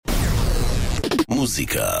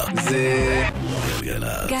מוזיקה זה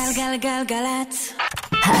גלגלת. גלגלגלגלת.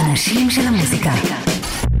 האנשים של המוזיקה.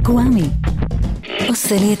 קוואמי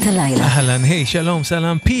עושה לי את הלילה. אהלן, היי, שלום,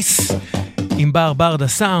 סלם, פיס. עם ברדה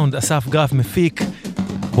סאונד, אסף גרף מפיק.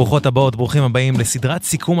 ברוכות הבאות, ברוכים הבאים לסדרת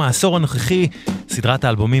סיכום העשור הנוכחי, סדרת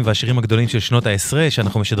האלבומים והשירים הגדולים של שנות ה-10,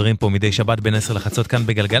 שאנחנו משדרים פה מדי שבת בין 10 לחצות כאן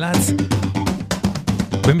בגלגלץ.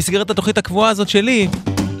 במסגרת התוכנית הקבועה הזאת שלי,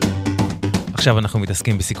 עכשיו אנחנו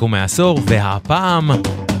מתעסקים בסיכום העשור, והפעם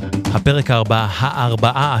הפרק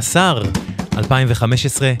 14,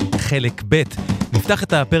 2015, חלק ב'. נפתח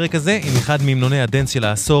את הפרק הזה עם אחד ממנוני הדנס של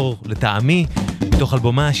העשור לטעמי, מתוך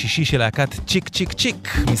אלבומה השישי של להקת צ'יק צ'יק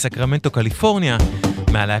צ'יק מסקרמנטו קליפורניה,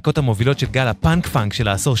 מהלהקות המובילות של גל הפאנק פאנק של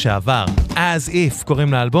העשור שעבר. As If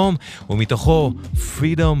קוראים לאלבום, ומתוכו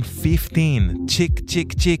Freedom 15, צ'יק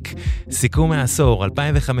צ'יק צ'יק. סיכום העשור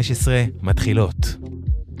 2015 מתחילות.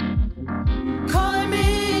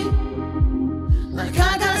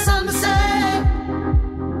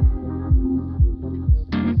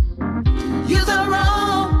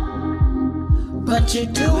 But you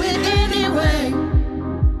do it anyway.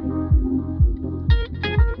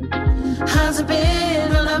 How's it been?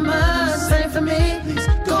 Well, I must say for me, please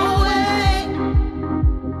go away.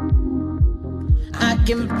 I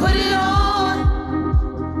can put it on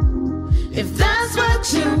if that's what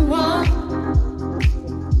you want.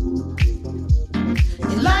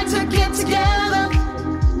 You like to get together,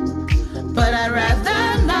 but I'd rather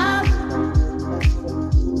not.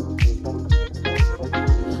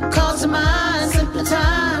 Call to mind simple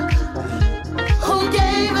time. Who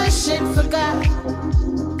gave a shit, forgot.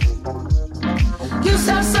 Used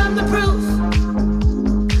to have something to prove,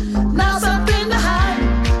 now something to hide.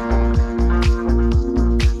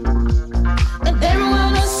 And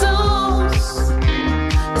everyone assumes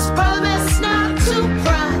it's probably best not to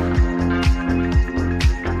cry.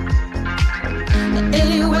 And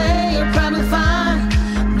anyway, you're probably fine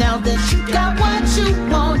now that you got what you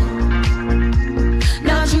wanted.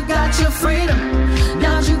 Now you got your freedom.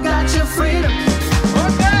 Now you got your freedom.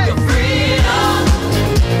 Okay. Your freedom.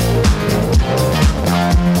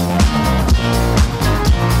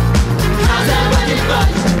 How's that working for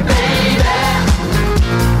you, baby?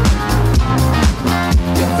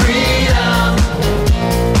 Your freedom.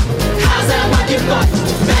 How's that working for you,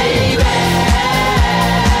 baby?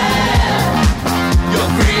 Your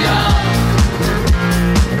freedom.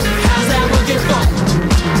 How's that working for you?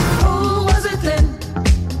 Who was it then?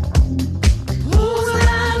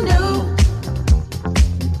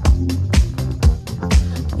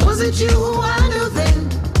 Was it you who I knew then?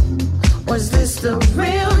 Was this the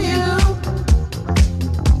real you?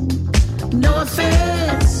 No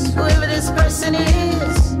offense, whoever this person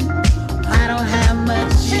is, I don't have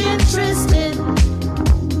much interest in.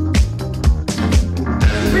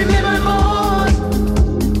 Remember born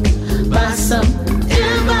by some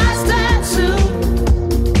ill-advised tattoo.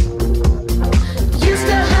 Used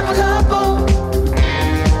to have a couple,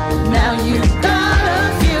 now you got a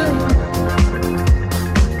few.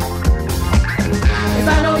 If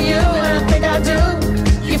I know you, and I think I do,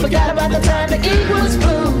 you forgot about the time the ink was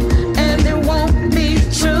blue. And it won't be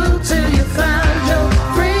true till you find your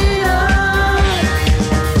freedom.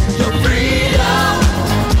 Your freedom.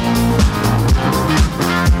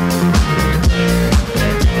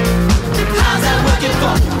 How's that working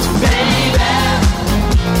for you, baby?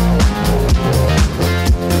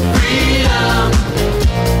 Freedom.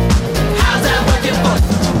 How's that working for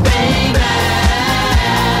you, baby?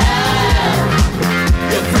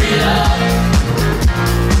 Your freedom.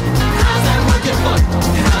 How's that working for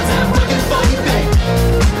you?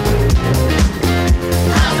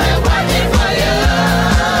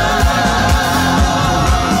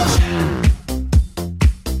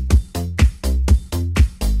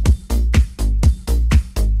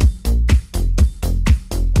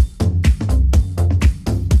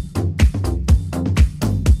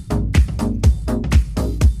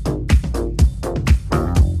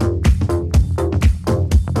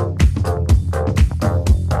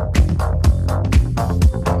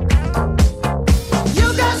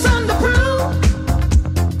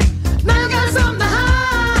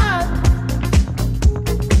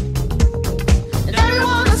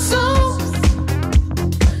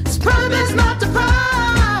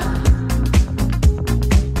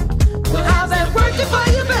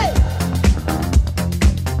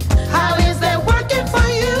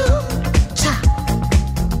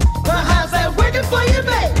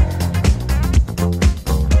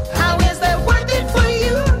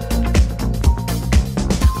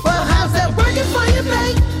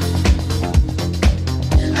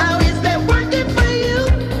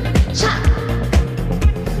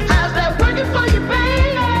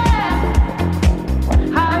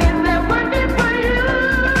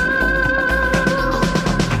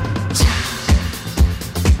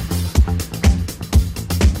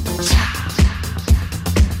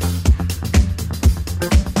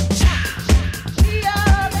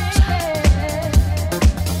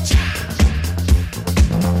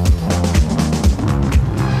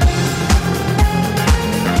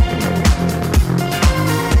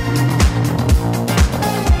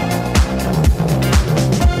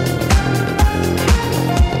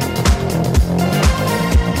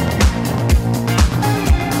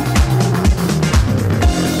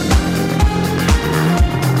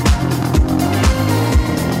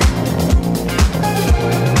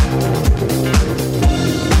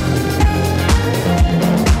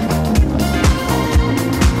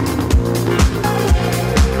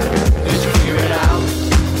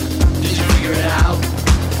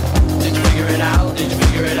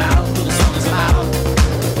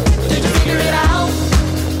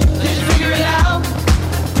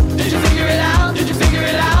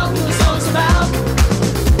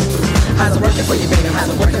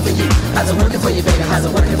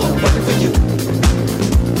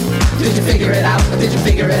 Did you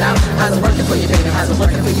figure it out? How's it working for you, baby? How's it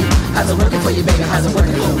working for you? How's it working for you, baby? How's it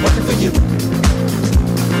working for you?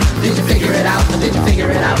 Did you figure it out? Did you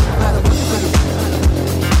figure it out? How's it working for you?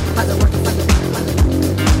 How's it working for you?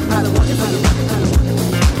 How's it working for you?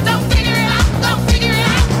 Don't figure it out! Don't figure it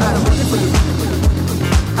out! How's it working for you?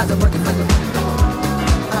 How's it working for you?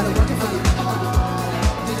 How's it working for you?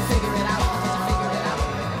 Did you figure it out? Did you figure it out?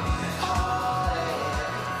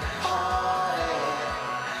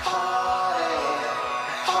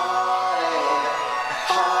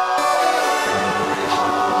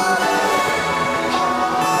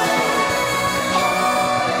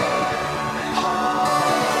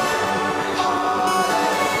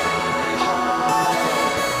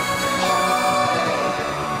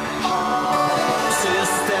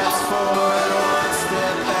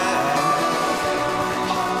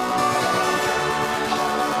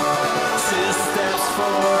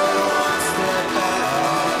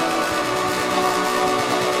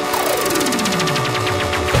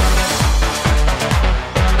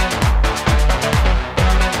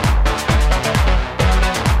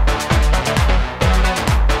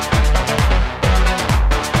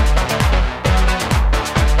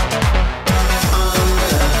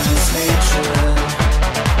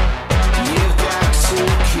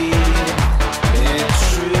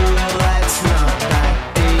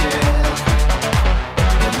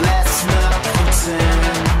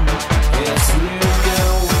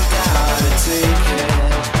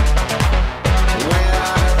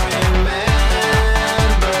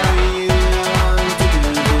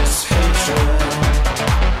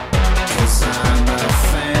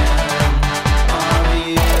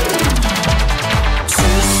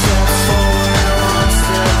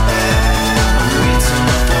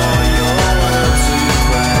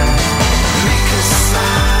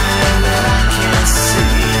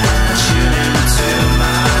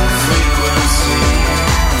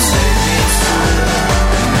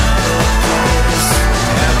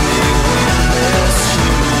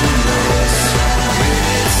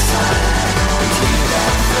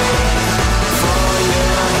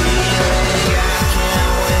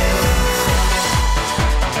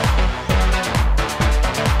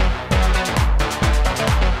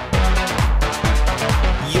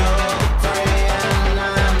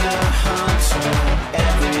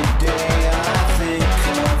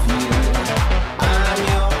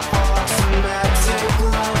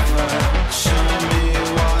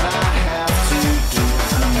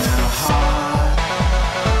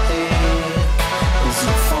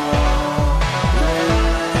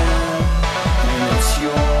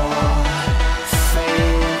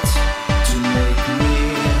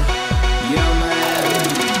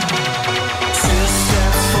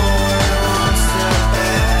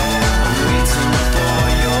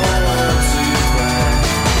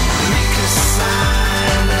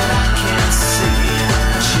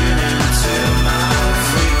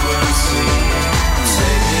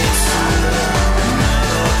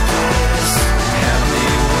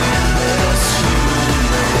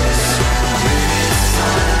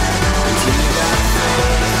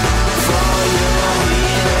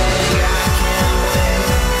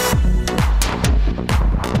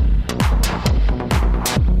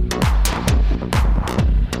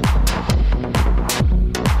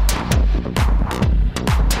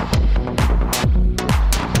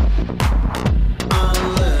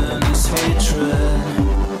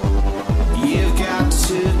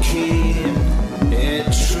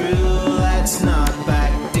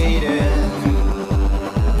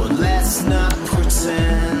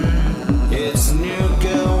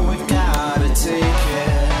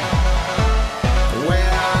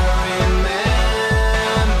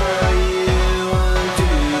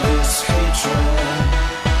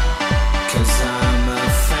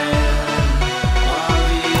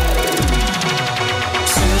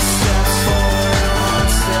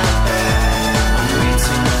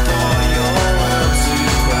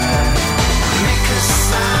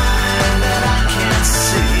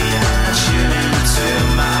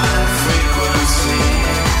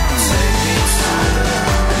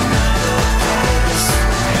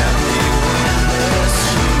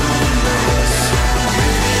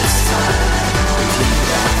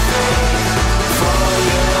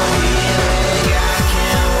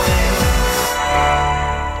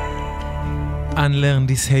 Unlearn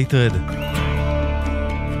this hatred.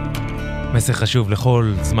 מסר חשוב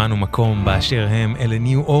לכל זמן ומקום באשר הם, אלה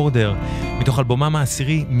New Order, מתוך אלבומם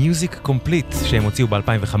העשירי Music Complete, שהם הוציאו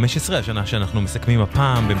ב-2015, השנה שאנחנו מסכמים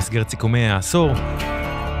הפעם במסגרת סיכומי העשור.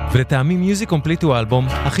 ולטעמי Music Complete הוא האלבום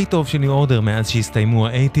הכי טוב של New Order מאז שהסתיימו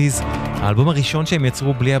ה-80s, האלבום הראשון שהם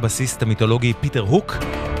יצרו בלי הבסיסט המיתולוגי פיטר הוק,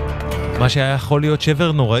 מה שהיה יכול להיות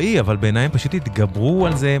שבר נוראי, אבל בעיניי הם פשוט התגברו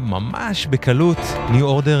על זה ממש בקלות. ניו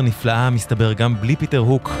אורדר נפלאה, מסתבר גם בלי פיטר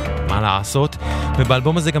הוק, מה לעשות?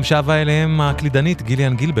 ובאלבום הזה גם שבה אליהם הקלידנית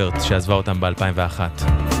גיליאן גילברט, שעזבה אותם ב-2001.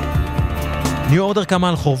 ניו אורדר קמה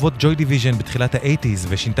על חורבות ג'וי דיוויז'ן בתחילת ה-80s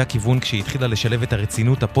ושינתה כיוון כשהיא התחילה לשלב את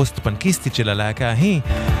הרצינות הפוסט-פנקיסטית של הלהקה ההיא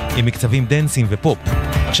עם מקצבים דנסים ופופ.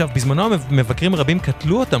 עכשיו, בזמנו מבקרים רבים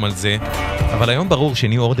קטלו אותם על זה, אבל היום ברור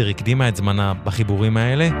שניו אורדר הקדימה את זמנה בחיבורים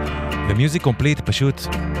האלה, ומיוזיק קומפליט פשוט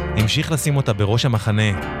המשיך לשים אותה בראש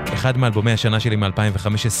המחנה, אחד מאלבומי השנה שלי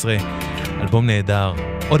מ-2015, אלבום נהדר,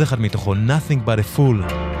 עוד אחד מתוכו, Nothing But a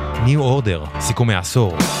Fool, ניו אורדר, סיכום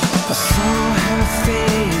העשור. She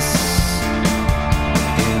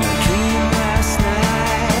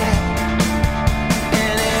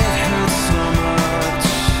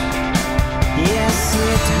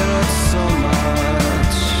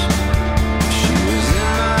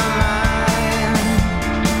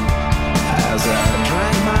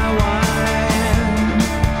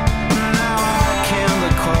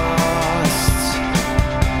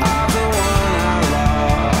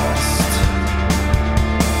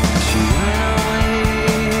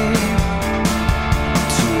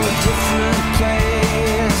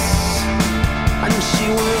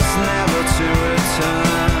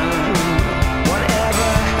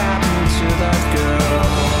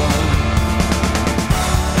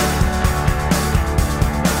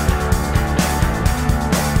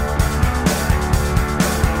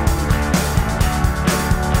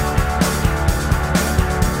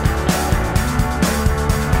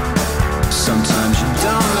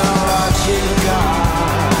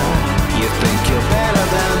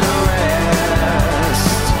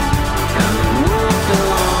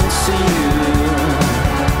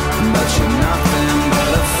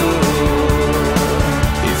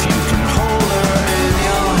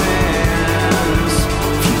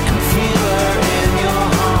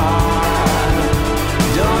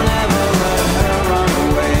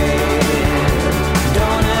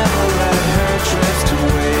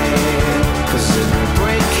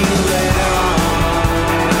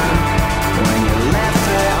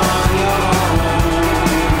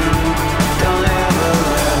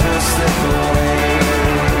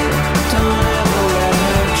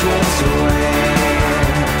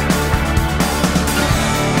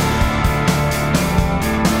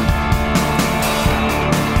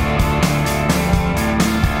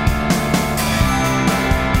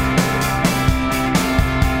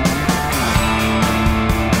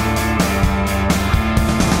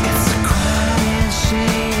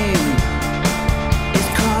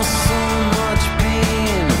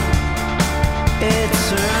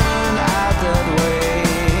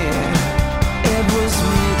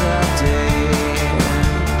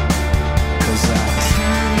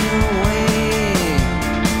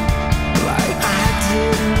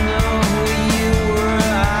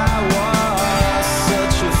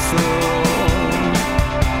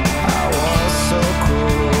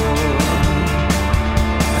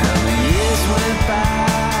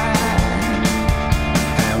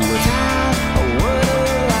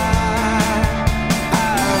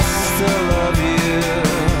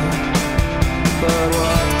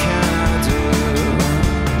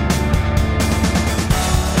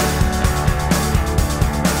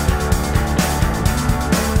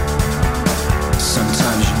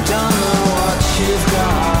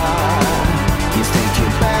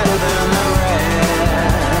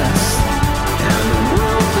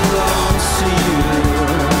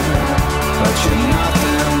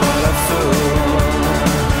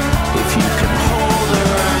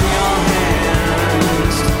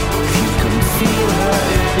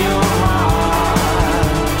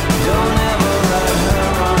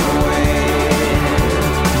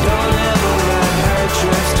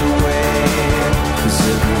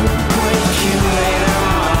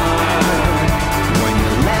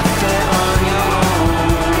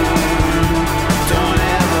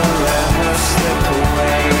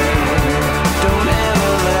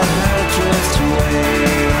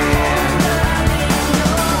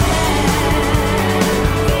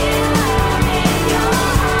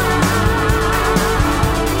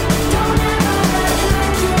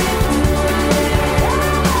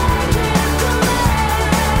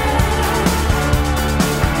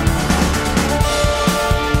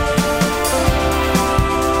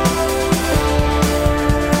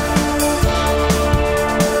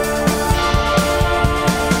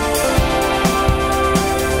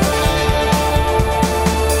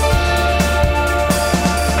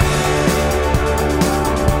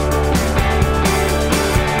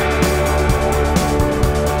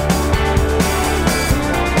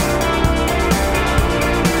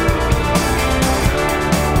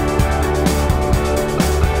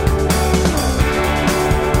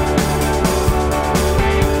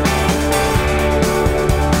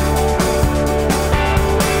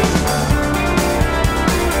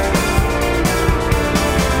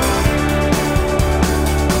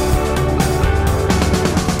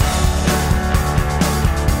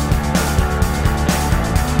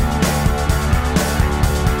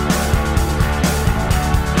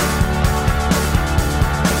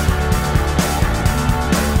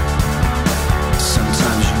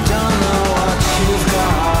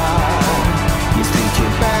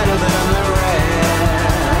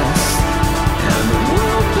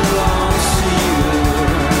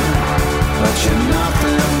but you're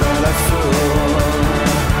nothing but a fool.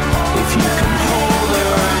 If you can hold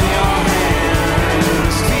her in your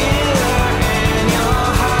hands, feel her in your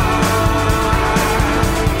heart,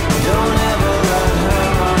 don't ever let her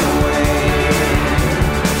run away,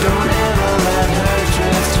 don't ever let her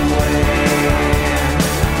drift away.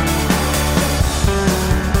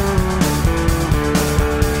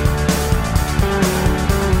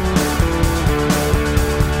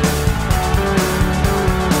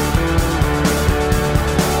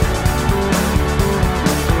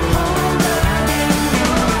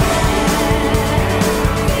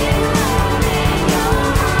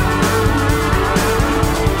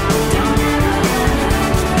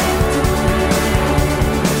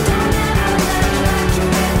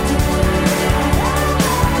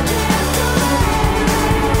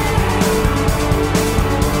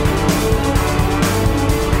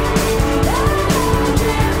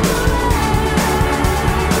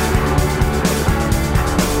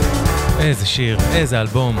 איזה שיר, איזה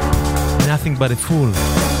אלבום. Nothing but a fool.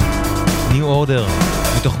 New Order,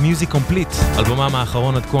 מתוך Music Complete, אלבומם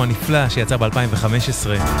האחרון עד כה הנפלא שיצא ב-2015.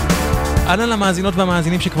 אהלן למאזינות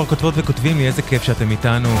והמאזינים שכבר כותבות וכותבים לי, איזה כיף שאתם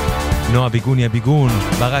איתנו. נועה ביגוניה ביגון,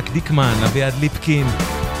 ברק דיקמן, אביעד ליפקין,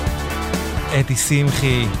 אתי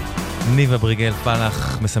שמחי, ניבה בריגל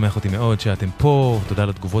פלח, משמח אותי מאוד שאתם פה, תודה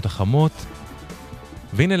לתגובות החמות.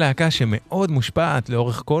 והנה להקה שמאוד מושפעת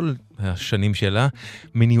לאורך כל השנים שלה,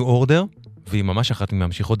 מניו אורדר, והיא ממש אחת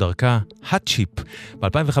ממשיכות דרכה, האצ'יפ.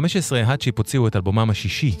 ב-2015 האצ'יפ הוציאו את אלבומם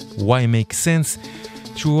השישי, Why Make Sense,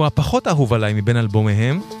 שהוא הפחות אהוב עליי מבין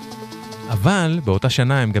אלבומיהם, אבל באותה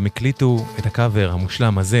שנה הם גם הקליטו את הקאבר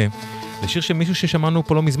המושלם הזה, לשיר של מישהו ששמענו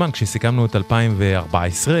פה לא מזמן, כשסיכמנו את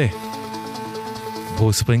 2014,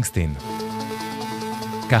 ברוס ספרינגסטין.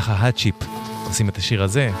 ככה האצ'יפ עושים את השיר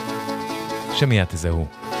הזה, שמיד תזהו.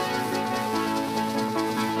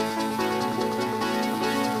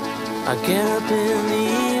 I get up in the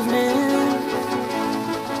evening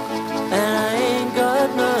and I ain't got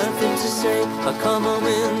nothing to say. I come home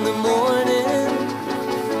in the morning,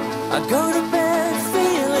 I go to bed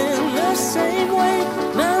feeling the same way.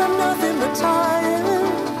 Man, I'm nothing but tired,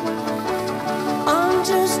 I'm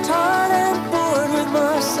just tired and bored with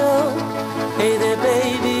myself. Hey there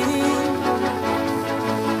baby,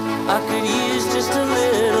 I could use just a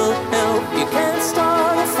little help. You can't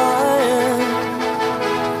start a fire,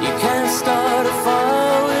 you can't start a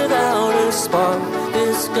fire without a spark.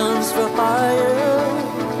 This gun's for hire,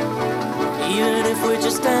 even if we're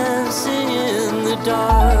just dancing in the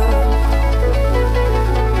dark.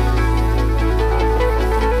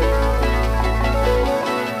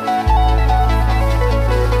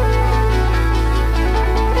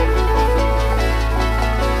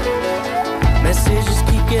 Messages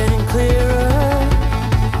keep getting clearer,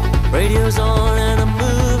 radio's on and I'm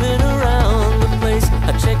moving around the place.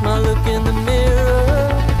 I check my look in the mirror,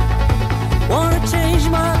 wanna change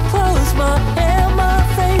my clothes, my hair, my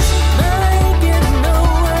face. Man, I ain't getting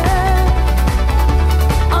nowhere,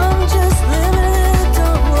 I'm just living in a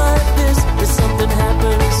dump like this. There's something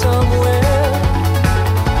happening somewhere,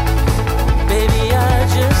 baby, I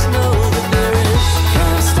just know that there is.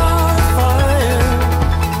 Can't start a fire,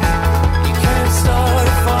 you can't start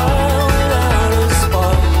a fire without a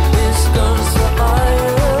spark. This gun's for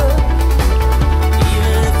hire,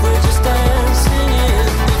 even if we're just dancing in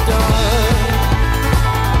the dark.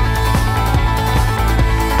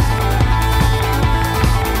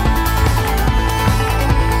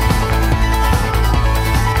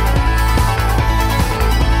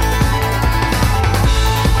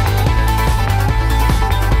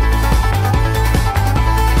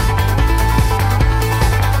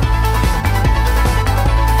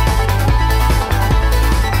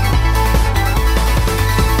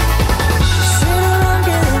 Soon I'm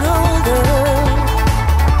getting older,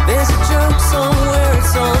 there's a joke somewhere,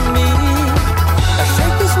 it's on me. I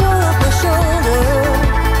shake this world off my shoulder,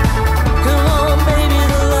 come on baby,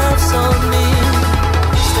 the laugh's on me.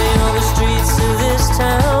 Stay on the streets of this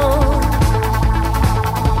town,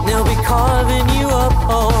 they'll be carving you up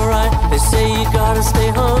alright. They say you gotta stay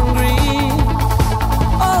hungry,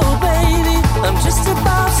 oh baby, I'm just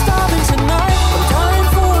about starving tonight. I'm dying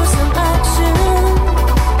for some action,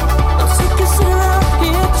 I'm sick of sitting out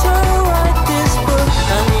here trying to write this book.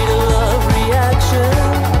 I need a love reaction,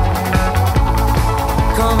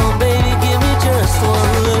 come on baby, give me just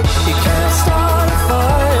one look. You can't start a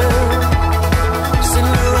fire,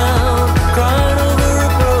 sitting around crying over a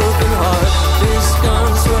broken heart. This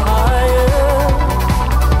gun's for hire,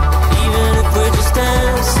 even if we're just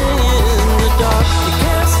dancing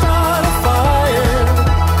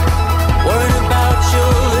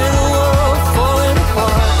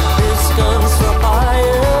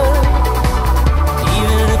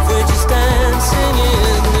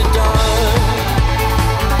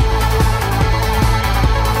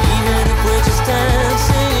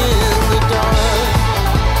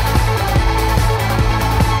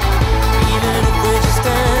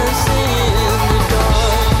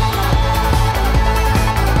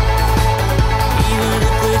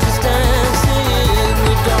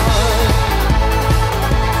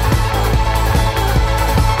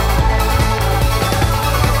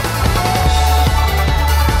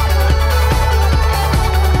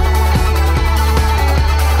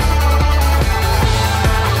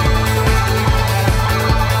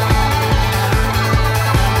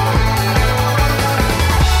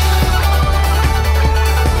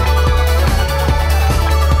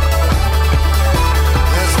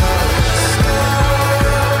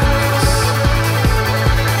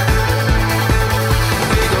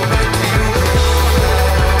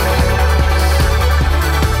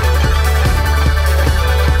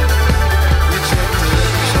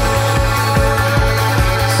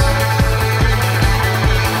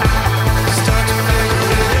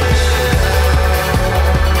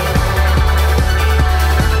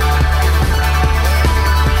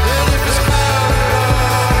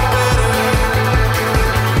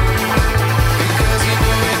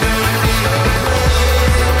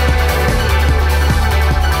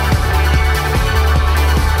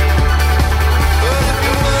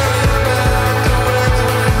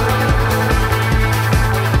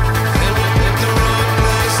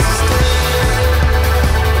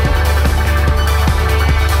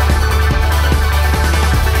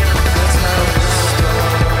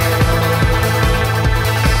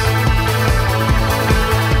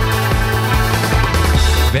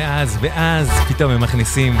ואז פתאום הם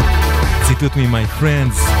מכניסים ציטוט מ-My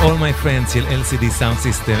Friends, All My Friends של LCD Sound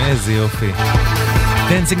System, איזה יופי.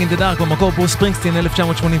 Dancing in the Dark במקור ברוס ספרינגסטין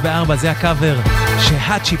 1984, זה הקאבר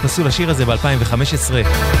שהאצ'יפ עשו לשיר הזה ב-2015,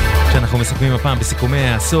 שאנחנו מסכמים הפעם בסיכומי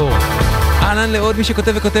העשור. אהלן לעוד מי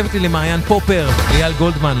שכותב וכותבת לי, למעיין פופר, אייל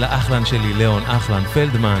גולדמן, לאחלן שלי, ליאון אחלן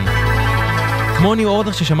פלדמן. כמו ניו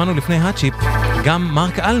אורדר ששמענו לפני האצ'יפ, גם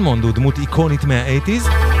מרק אלמונד הוא דמות איקונית מה-80s.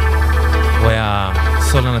 הוא היה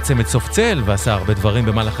סולן נעצמת סוף צל ועשה הרבה דברים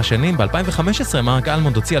במהלך השנים. ב-2015 מרק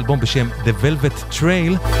אלמונד הוציא אלבום בשם The Velvet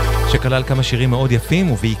Trail, שכלל כמה שירים מאוד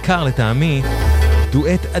יפים, ובעיקר לטעמי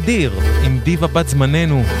דואט אדיר עם דיבה בת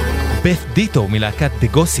זמננו, בת דיטו מלהקת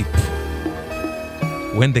The Gossip.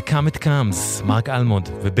 When the Comet Comes, מרק אלמונד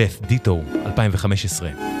ובת דיטו, 2015.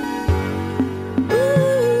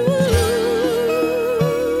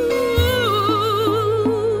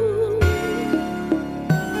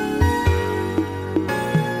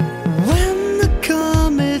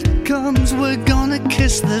 We're gonna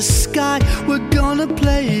kiss the sky, we're gonna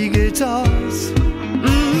play guitars.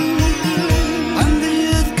 And the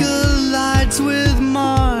earth collides with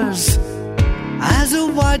Mars as a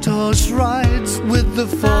white horse rides with the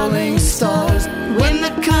falling stars. When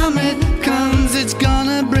the comet comes, it's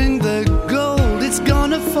gonna bring the gold, it's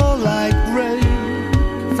gonna fall like rain.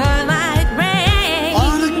 Fall like rain.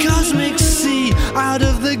 On a cosmic sea, out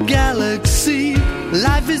of the galaxy,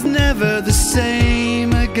 life is never the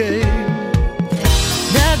same again.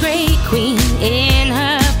 The great queen in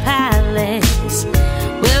her palace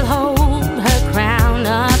will hold her crown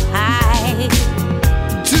up high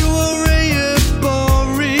to a ray of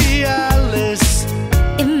borealis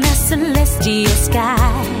in the celestial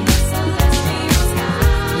sky.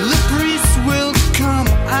 The priests will come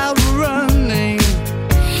out running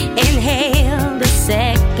and hail the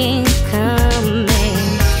second coming.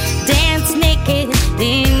 Dance naked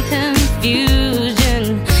in confusion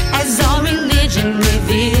as all religion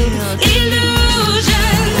revealed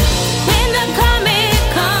illusion. When the comet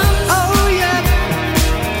comes, oh yeah,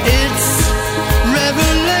 it's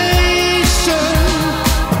revelation.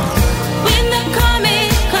 when the comet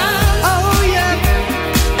comes, Oh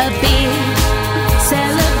yeah, a big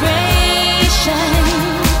celebration.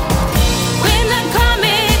 When the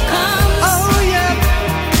comet comes, oh yeah,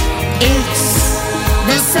 it's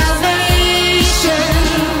the salvation.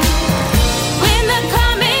 When the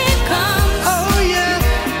comet comes, oh yeah,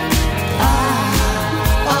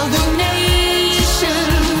 all the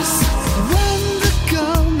nations. when the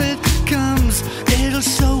comet comes, it'll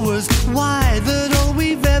show us why that all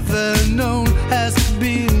we've ever known has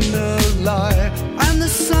been a lie. And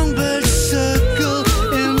the songbirds circle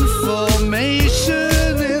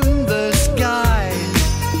information in the sky.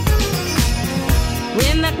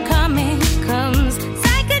 When the comet comes,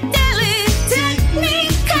 psychedelic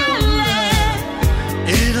technicolor,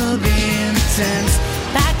 It'll be intense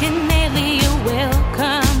bacchanalia will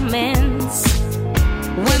commence.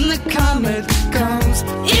 when the comet comes.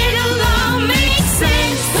 It'll all make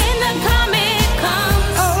sense when the comet comes.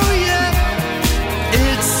 Oh yeah,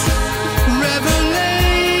 it's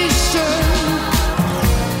revelation.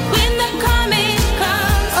 When the comet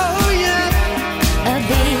comes, Oh yeah, a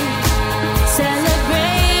big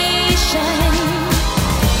celebration.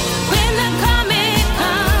 When the comet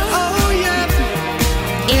comes, oh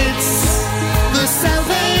yeah, it's the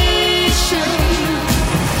salvation.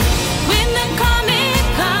 when the comet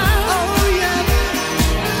comes, Oh yeah,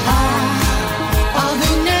 all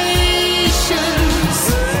the nations.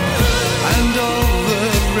 and all the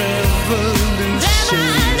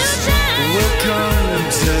revolutions will come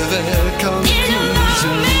to their It'll all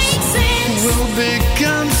conclusions. make sense. Will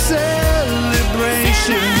become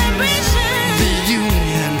celebrations. The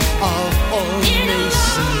union of all It'll all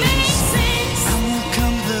nations. make sense. And will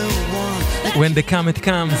come the one. When the Comet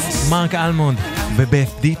Comes, מרק אלמונד ובת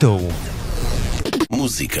דיטו.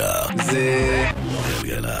 מוזיקה זה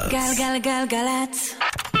גלגלצ. גלגלגלגלצ.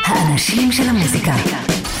 האנשים של המוזיקה.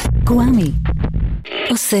 קוואמי.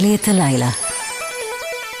 עושה לי את הלילה.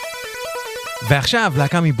 ועכשיו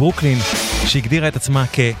להקה מברוקלין שהגדירה את עצמה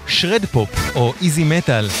כשרד פופ או איזי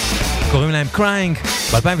מטל, קוראים להם קריינג.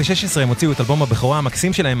 ב-2016 הם הוציאו את אלבום הבכורה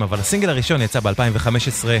המקסים שלהם, אבל הסינגל הראשון יצא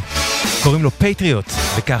ב-2015, קוראים לו פטריוט,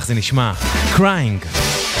 וכך זה נשמע, קריינג.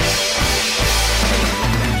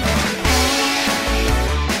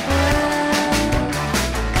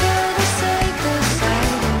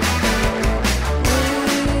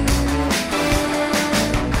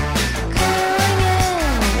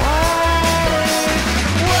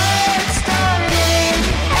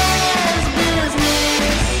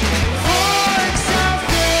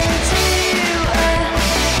 Something to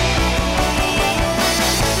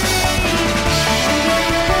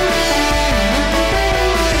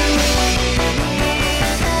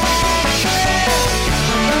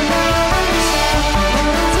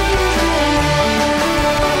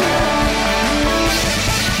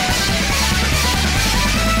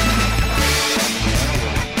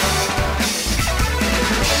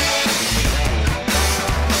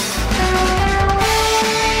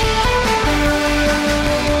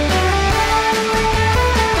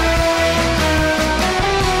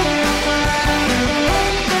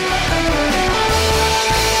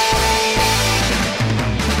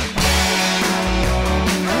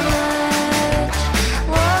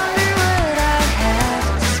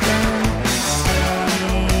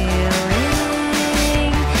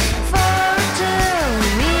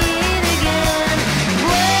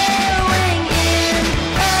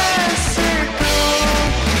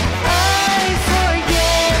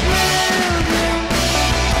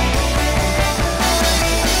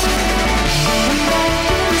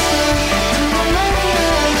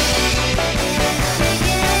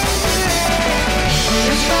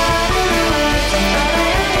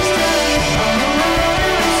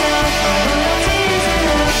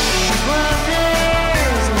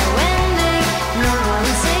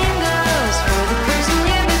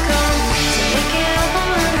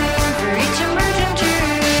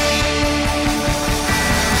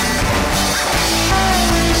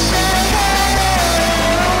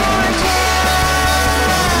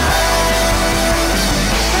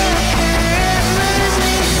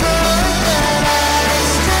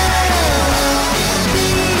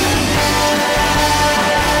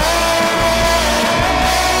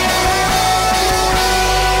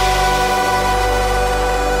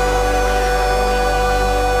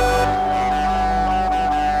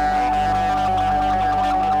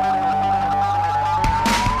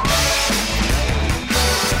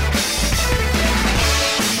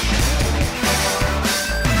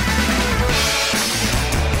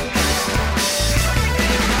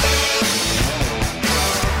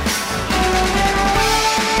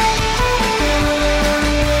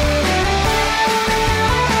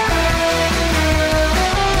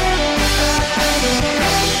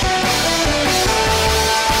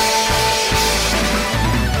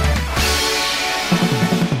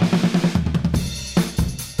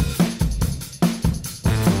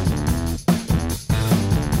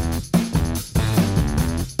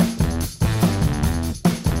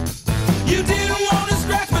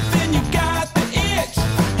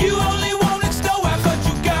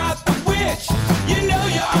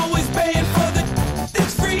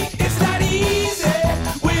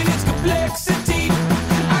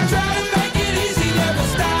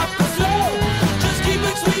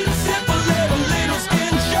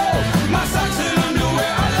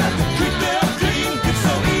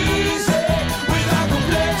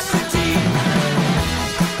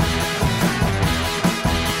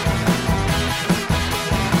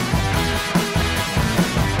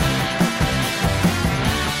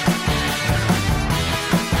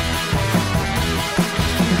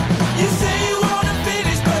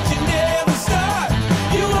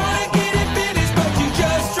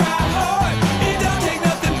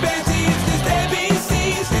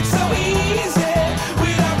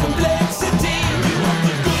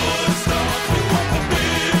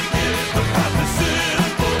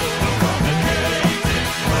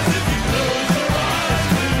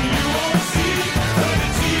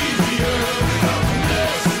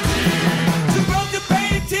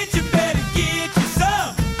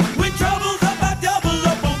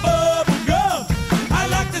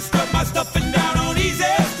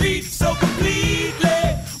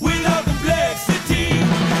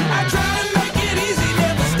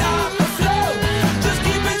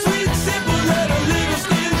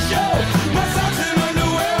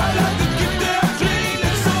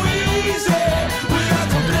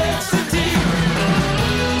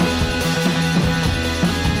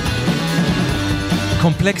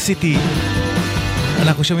קומפלקסיטי.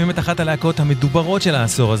 אנחנו שומעים את אחת הלהקות המדוברות של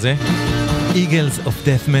העשור הזה, Eagles of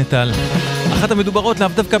Death Metal. אחת המדוברות לאו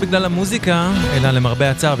דווקא בגלל המוזיקה, אלא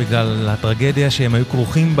למרבה הצער בגלל הטרגדיה שהם היו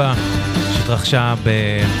כרוכים בה, שהתרחשה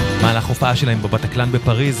במהלך הופעה שלהם בבטקלן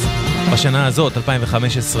בפריז בשנה הזאת,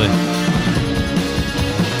 2015.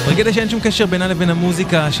 טרגדיה שאין שום קשר בינה לבין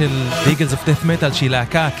המוזיקה של Eagles of Death Metal, שהיא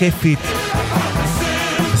להקה כיפית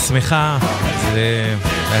ושמחה. זה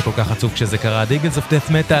היה כל כך עצוב כשזה קרה. Eagles of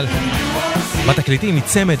Death Metal בתקליטים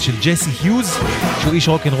מצמד של ג'סי היוז, שהוא איש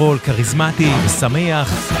רוק'נ'רול כריזמטי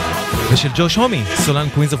ושמח, ושל ג'וש הומי, סולן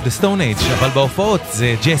קווינס אוף דה סטון אייג', אבל בהופעות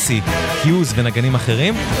זה ג'סי היוז ונגנים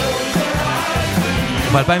אחרים.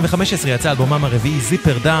 ב-2015 יצא אלבומם הרביעי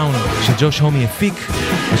זיפר דאון, שג'וש הומי הפיק,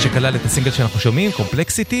 ושכלל את הסינגל שאנחנו שומעים,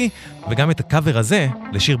 קומפלקסיטי, וגם את הקאבר הזה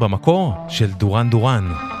לשיר במקור של דורן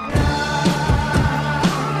דורן.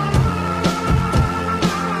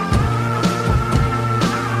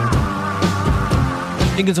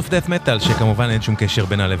 Eagles of Death Metal, שכמובן אין שום קשר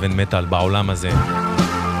בינה לבין מטל בעולם הזה.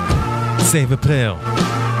 Save a prayer.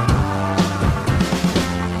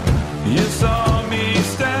 You saw me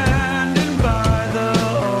standing by the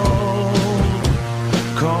old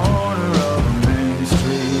corner of Main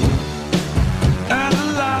Street, and the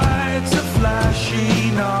lights are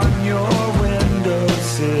flashing on your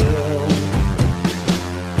windowsill.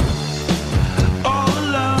 All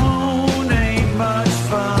alone ain't much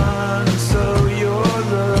fun, so you're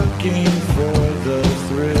looking for the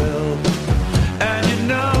thrill, and you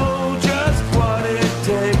know just what it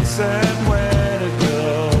takes.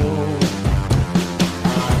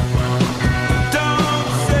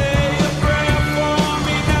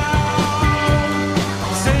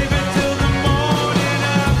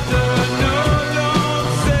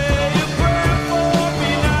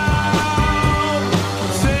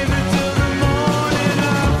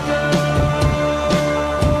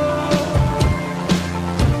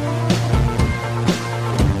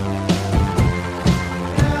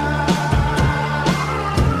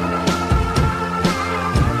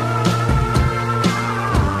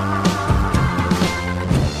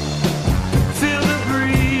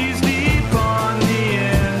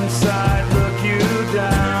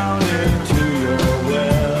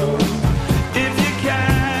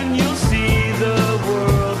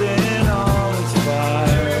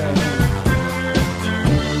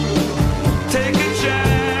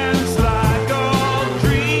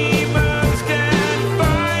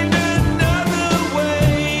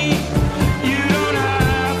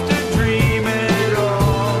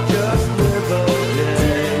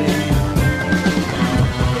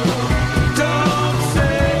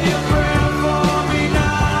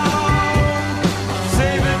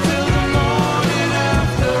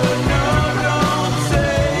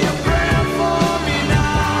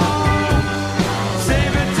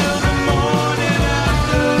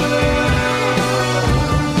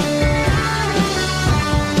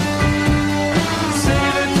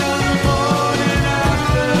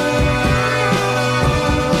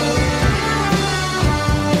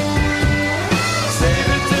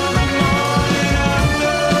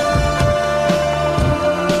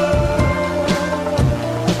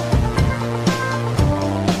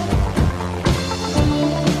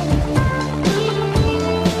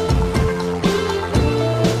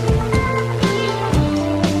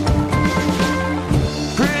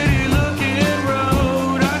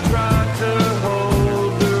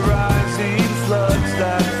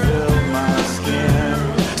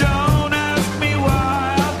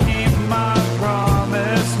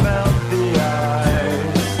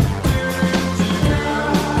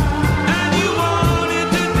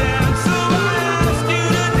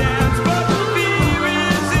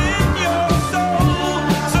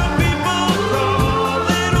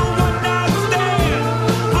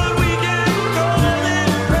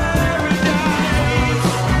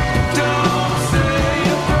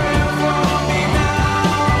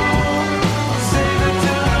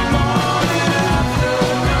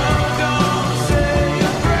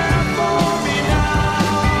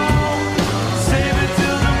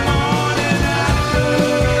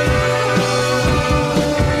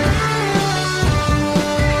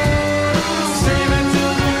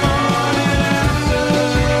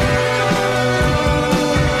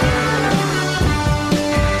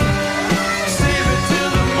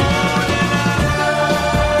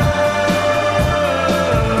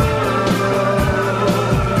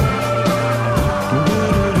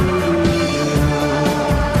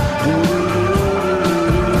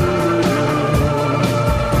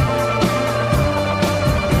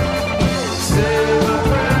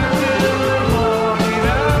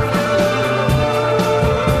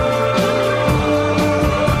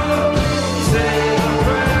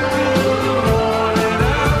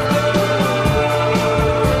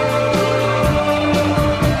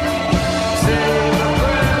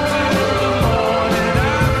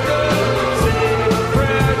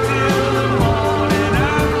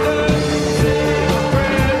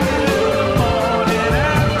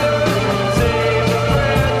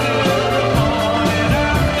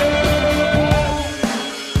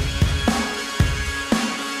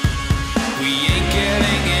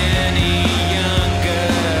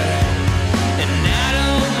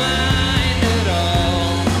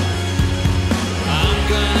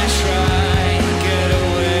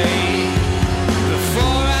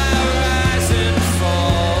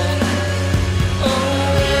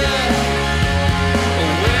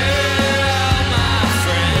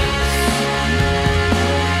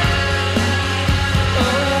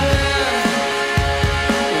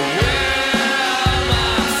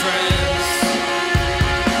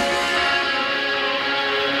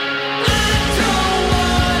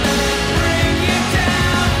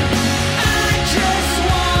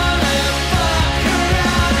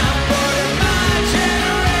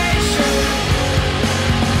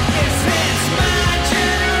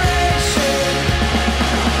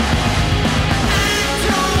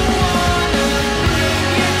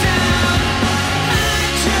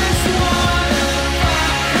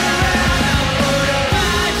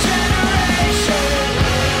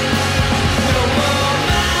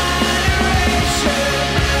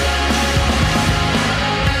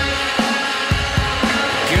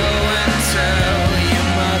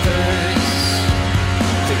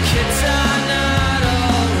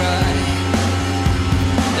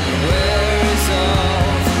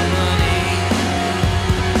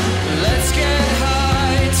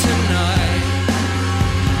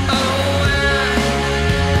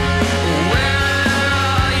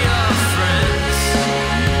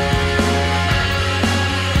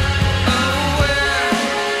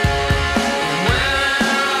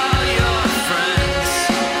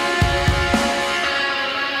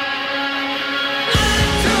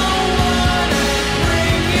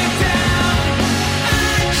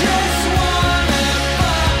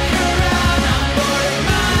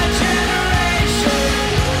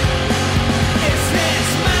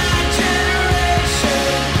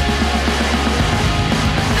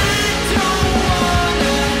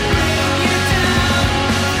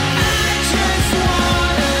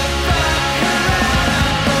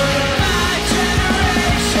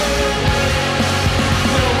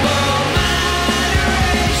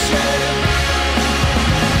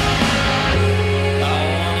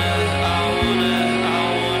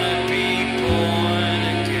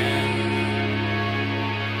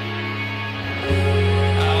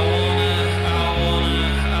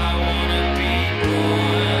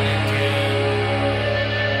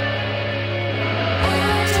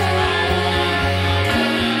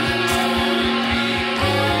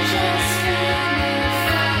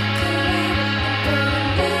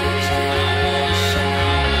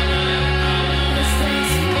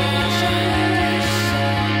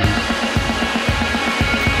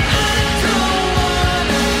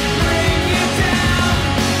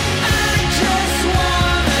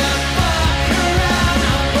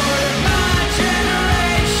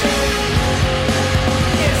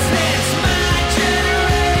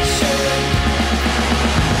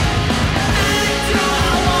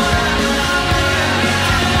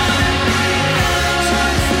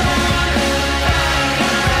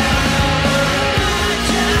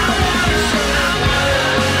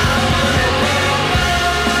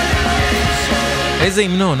 איזה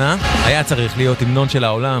המנון, היה צריך להיות המנון של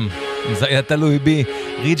העולם. זה היה תלוי בי.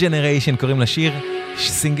 Regeneration קוראים לשיר,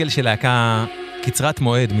 סינגל של להקה קצרת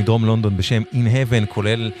מועד מדרום לונדון בשם In Heaven,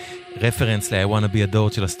 כולל רפרנס ל-I Wanna Be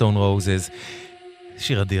Adored של הסטון רוזז.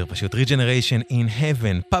 שיר אדיר פשוט. Regeneration In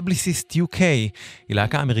Heaven. Publicist UK היא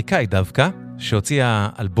להקה אמריקאית דווקא, שהוציאה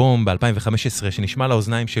אלבום ב-2015 שנשמע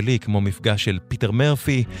לאוזניים שלי כמו מפגש של פיטר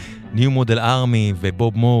מרפי, New Model Army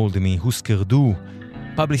ובוב מולד מהוסקר דו.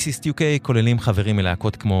 Publicist UK כוללים חברים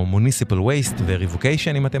מלהקות כמו Municipal Waste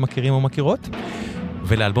ו-Revocation, אם אתם מכירים או מכירות,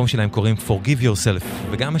 ולאלבום שלהם קוראים Forgive Yourself,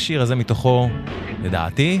 וגם השיר הזה מתוכו,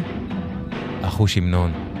 לדעתי, אחוש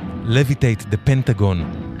המנון. Levitate the Pentagon,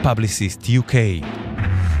 Publicist UK.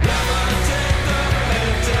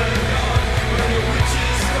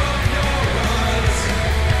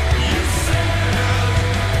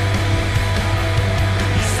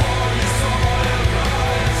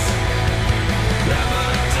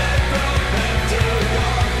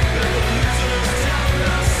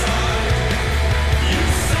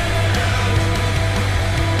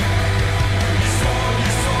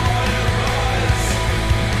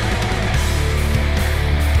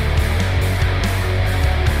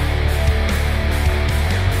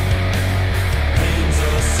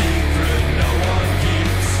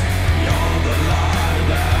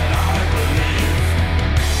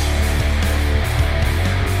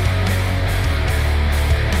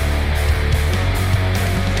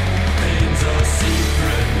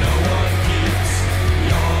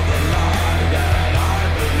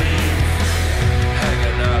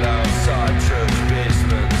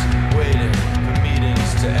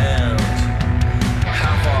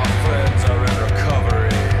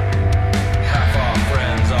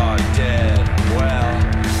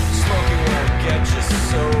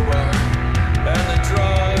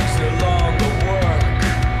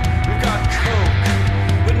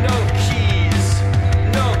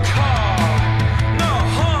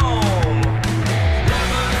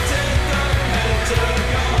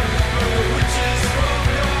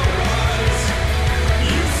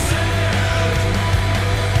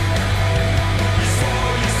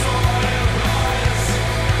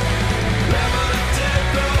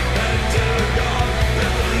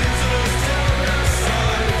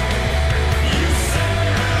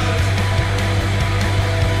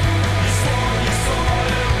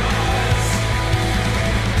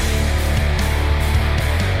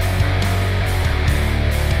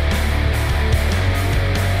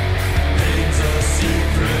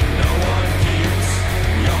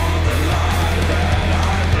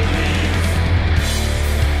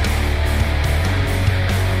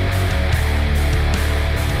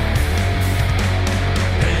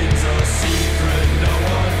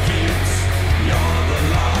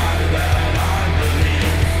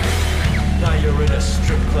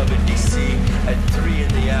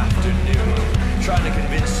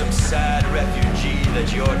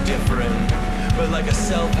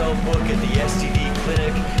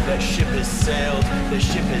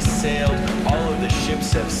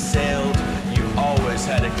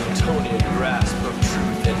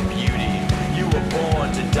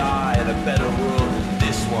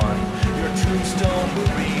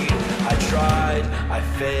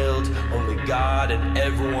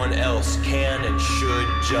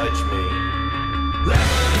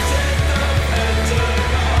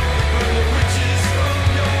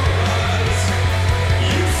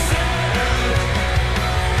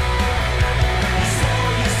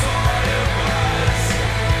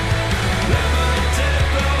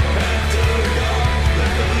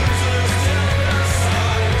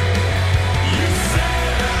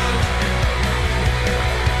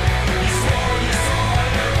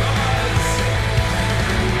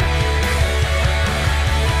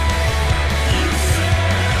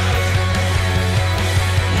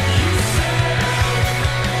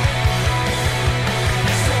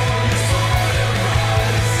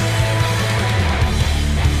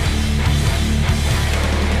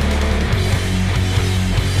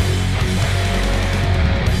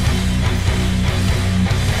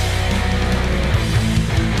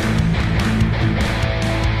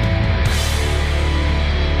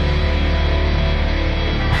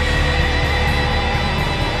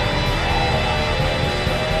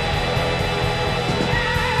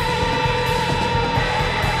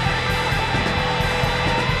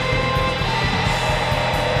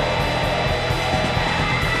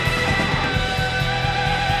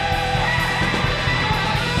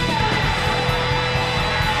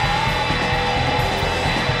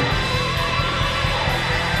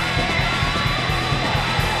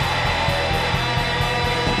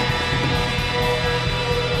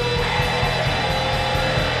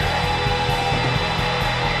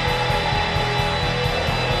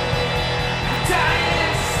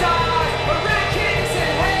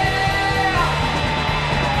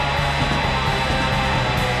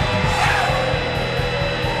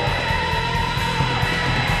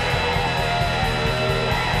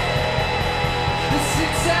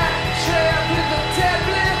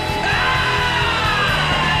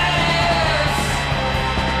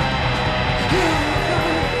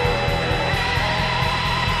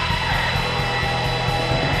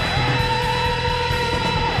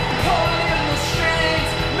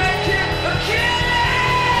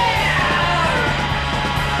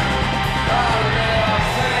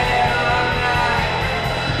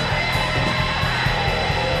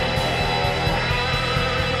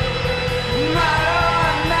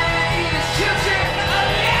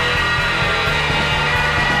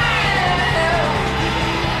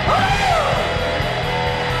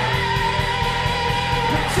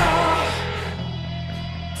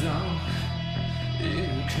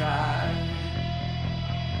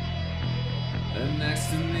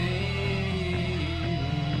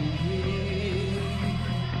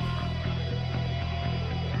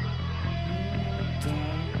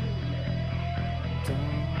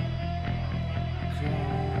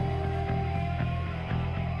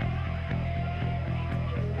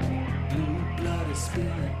 is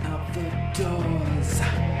spilling out the doors.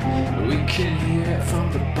 We can hear it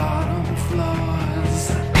from the bottom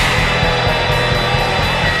floors.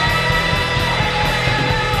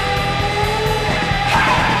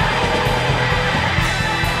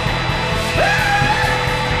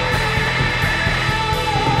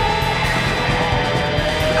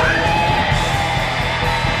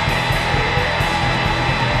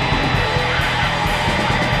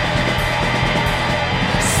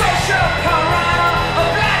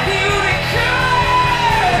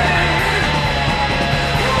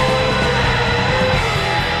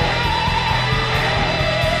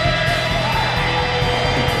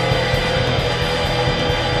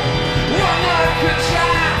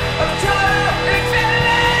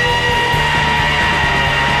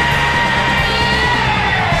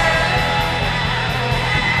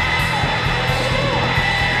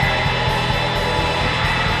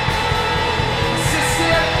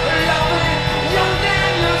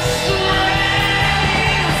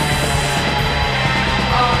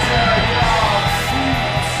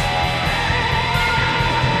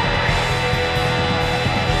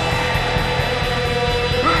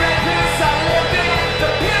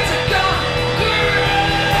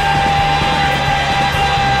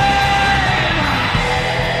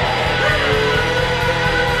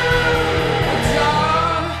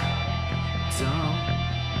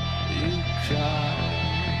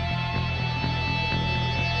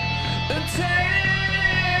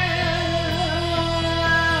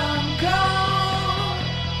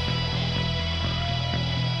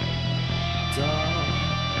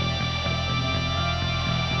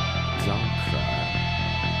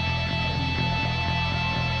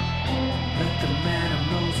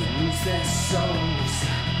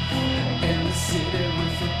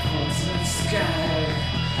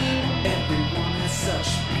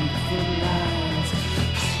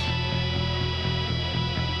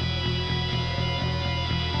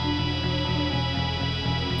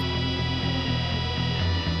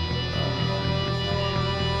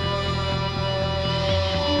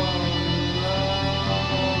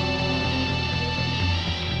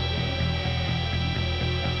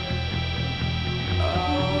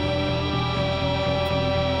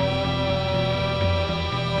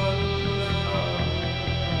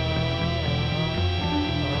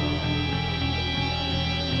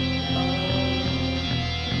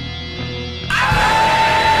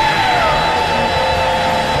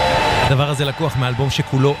 הדבר הזה לקוח מאלבום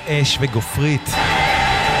שכולו אש וגופרית.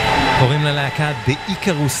 קוראים ללהקה The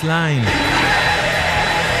Icarus Line.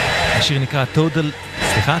 השיר נקרא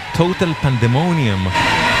Total Pandemonium.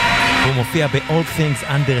 הוא מופיע ב-All Things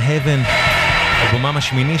Under Heaven, אלבומם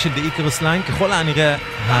השמיני של The Icarus Line, ככל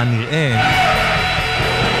הנראה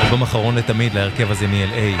אלבום אחרון לתמיד להרכב הזה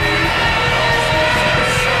מ-LA.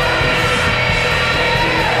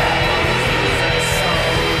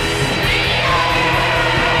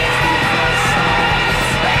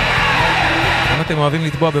 אתם אוהבים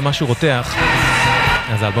לטבוע במשהו רותח,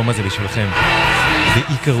 אז האלבום הזה בשבילכם. The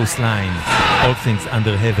Icarus Line, All Things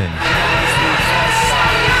Under Heaven.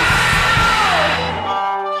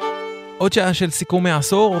 עוד שעה של סיכום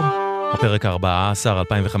מהעשור, הפרק 14,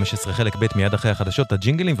 2015, חלק ב' מיד אחרי החדשות,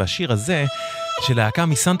 הג'ינגלים, והשיר הזה של להקה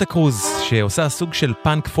מסנטה קרוז, שעושה סוג של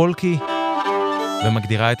פאנק פולקי,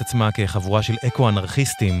 ומגדירה את עצמה כחבורה של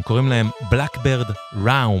אקו-אנרכיסטים, קוראים להם Blackbird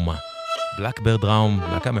Realm. Blackbird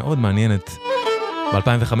Realm, להקה מאוד מעניינת.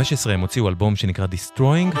 ב-2015 הם הוציאו אלבום שנקרא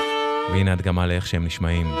Destroying, והנה הדגמה לאיך שהם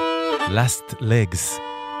נשמעים. Last Legs,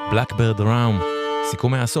 Blackbird Realm,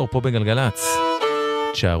 סיכום העשור פה בגלגלץ.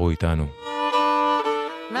 תשארו איתנו.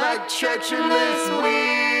 Like treacherous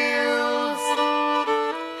wheels,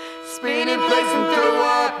 spinning, placing through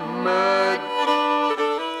what mud,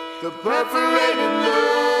 the perforated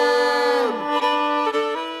love,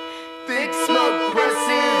 thick smoke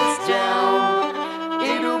presses down,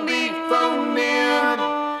 it'll be phoned in,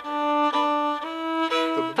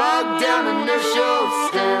 the bogged down inertial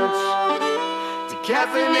stench,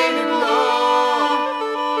 decaffeinated love,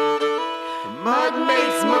 the mud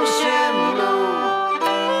makes motion low.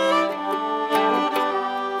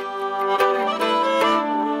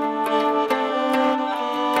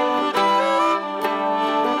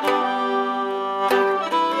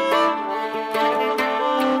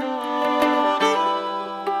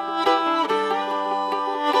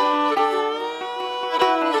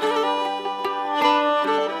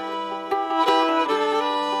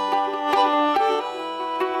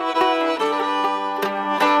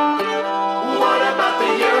 What about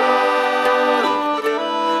the youth?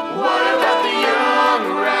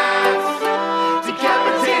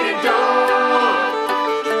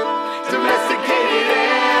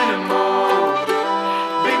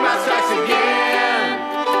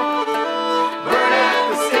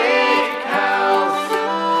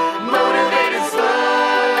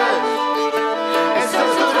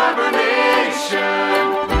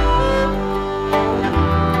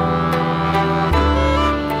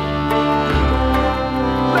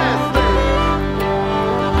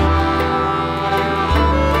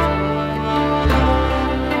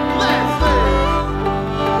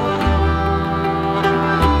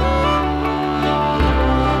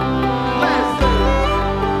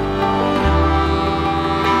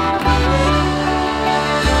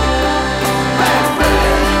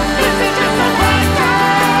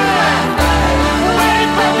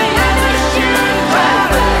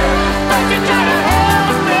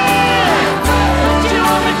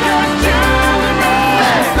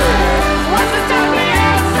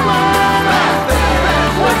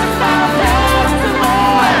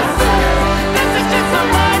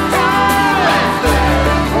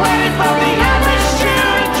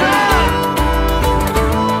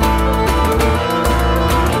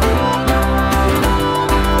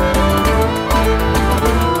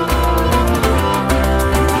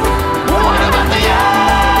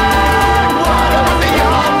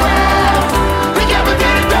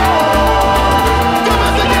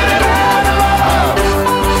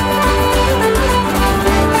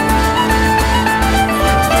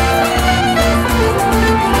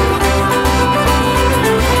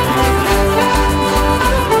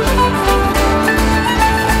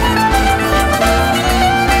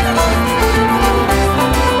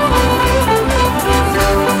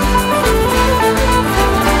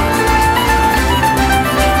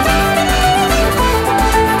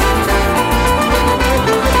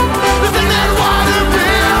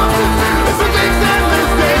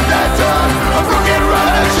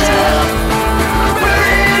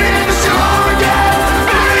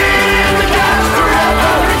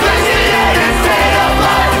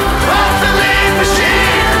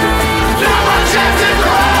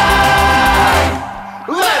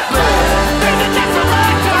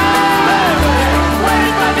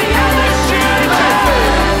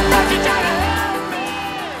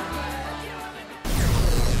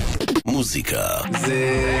 מוזיקה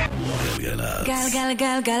זה גלגלת.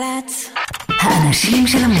 גלגלגלגלצ. האנשים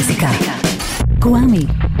של המוזיקה. קוואמי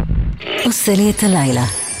עושה לי את הלילה.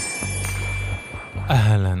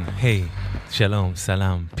 אהלן, היי, שלום,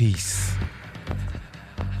 סלם, פיס.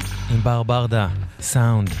 עם ברדה,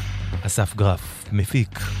 סאונד, אסף גרף,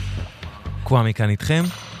 מפיק. קוואמי כאן איתכם.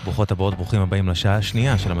 ברוכות הבאות, ברוכים הבאים לשעה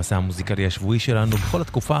השנייה של המסע המוזיקלי השבועי שלנו. בכל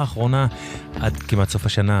התקופה האחרונה, עד כמעט סוף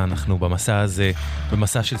השנה, אנחנו במסע הזה,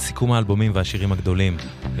 במסע של סיכום האלבומים והשירים הגדולים,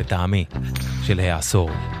 לטעמי, של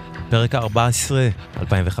העשור. פרק 14,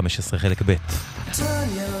 2015, חלק ב'.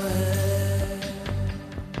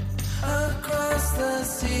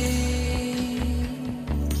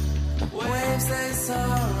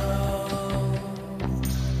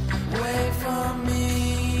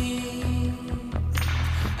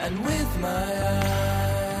 And with my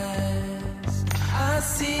eyes, I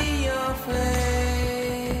see your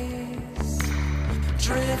face,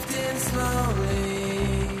 drifting slowly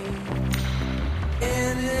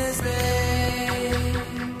in his space.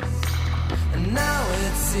 And now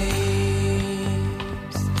it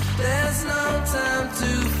seems there's no time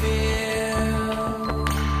to feel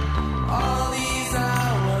all these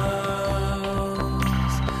hours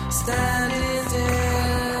standing still.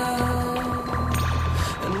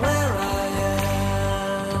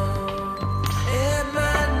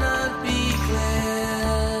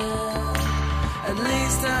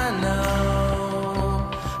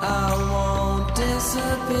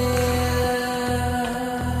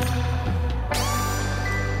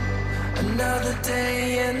 Another day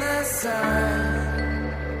in the sun,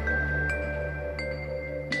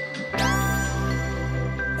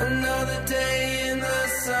 another day in the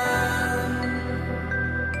sun,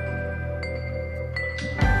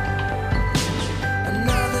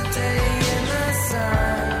 another day in the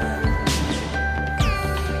sun,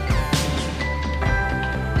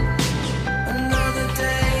 another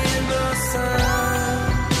day in the sun.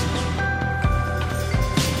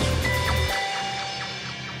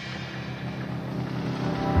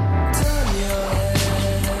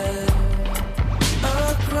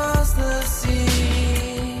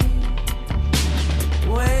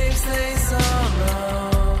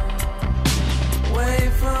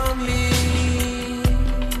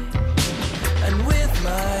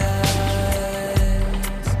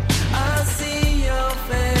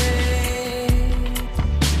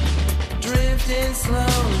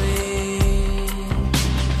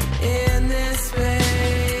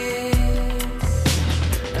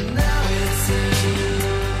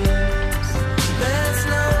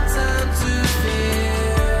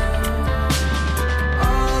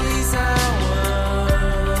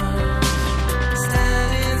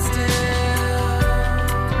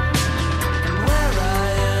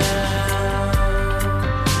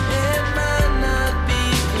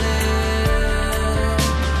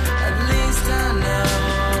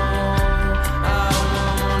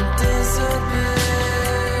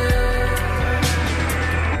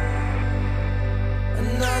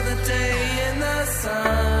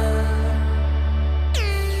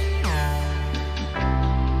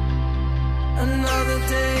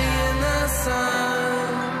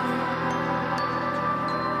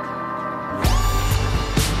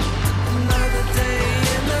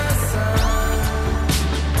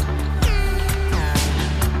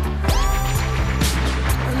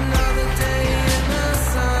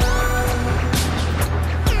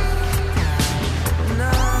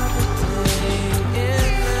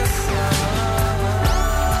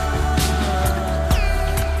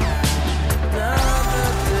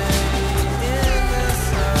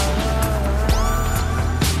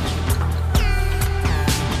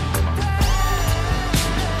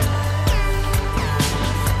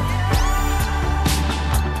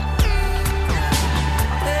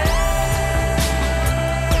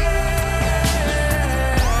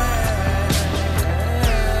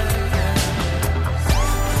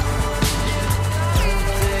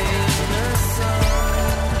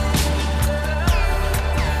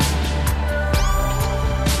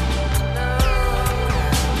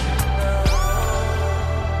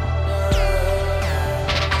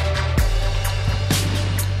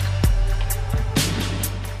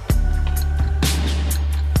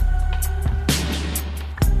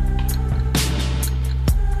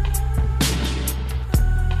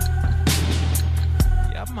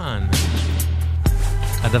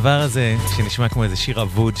 הדבר הזה, שנשמע כמו איזה שיר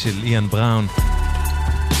אבוד של איאן בראון,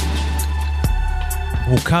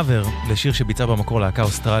 הוא קאבר לשיר שביצע במקור להקה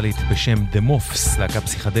אוסטרלית בשם The Moths, להקה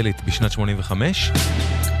פסיכדלית בשנת 85.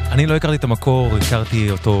 אני לא הכרתי את המקור,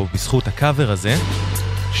 הכרתי אותו בזכות הקאבר הזה,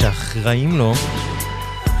 שאחראים לו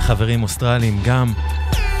חברים אוסטרליים גם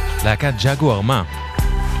להקת ג'גואר מה,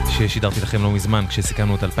 ששידרתי לכם לא מזמן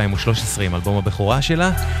כשסיכמנו את 2013 עם אלבום הבכורה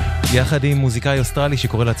שלה, יחד עם מוזיקאי אוסטרלי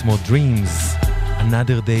שקורא לעצמו Dreams,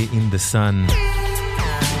 Another Day in the Sun.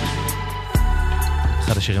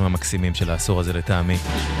 אחד השירים המקסימים של העשור הזה לטעמי,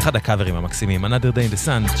 אחד הקאברים המקסימים, Another Day in the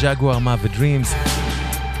Sun, ג'גואר מה ו-Dreams.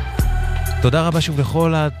 תודה רבה שוב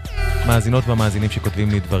לכל המאזינות והמאזינים שכותבים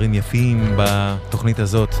לי דברים יפים בתוכנית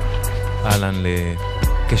הזאת. אהלן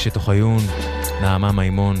לקשת אוחיון, נעמה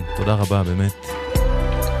מימון, תודה רבה באמת.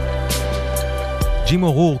 ג'ים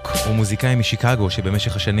אורורק הוא מוזיקאי משיקגו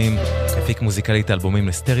שבמשך השנים הפיק מוזיקלית אלבומים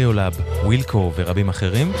לסטריאולאב, ווילקו ורבים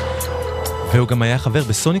אחרים, והוא גם היה חבר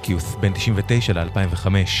בסוניק יות' בין 99 ל-2005.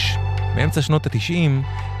 באמצע שנות ה-90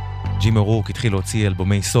 ג'ים אורורק התחיל להוציא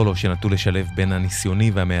אלבומי סולו שנטו לשלב בין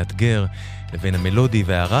הניסיוני והמאתגר לבין המלודי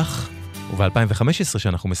והערך, וב-2015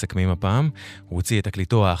 שאנחנו מסכמים הפעם הוא הוציא את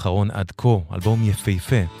תקליטו האחרון עד כה, אלבום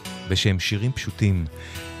יפהפה בשם שירים פשוטים,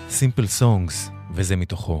 Simple Songs, וזה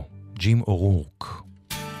מתוכו, ג'ים אורורק.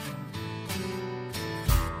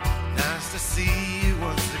 Nice to see you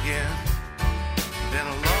once again. Been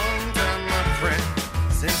a long time, my friend,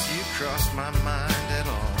 since you crossed my mind at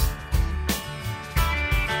all.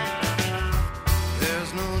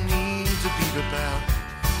 There's no need to beat about,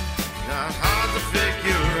 not hard to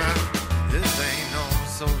figure out. This ain't no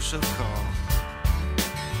social call.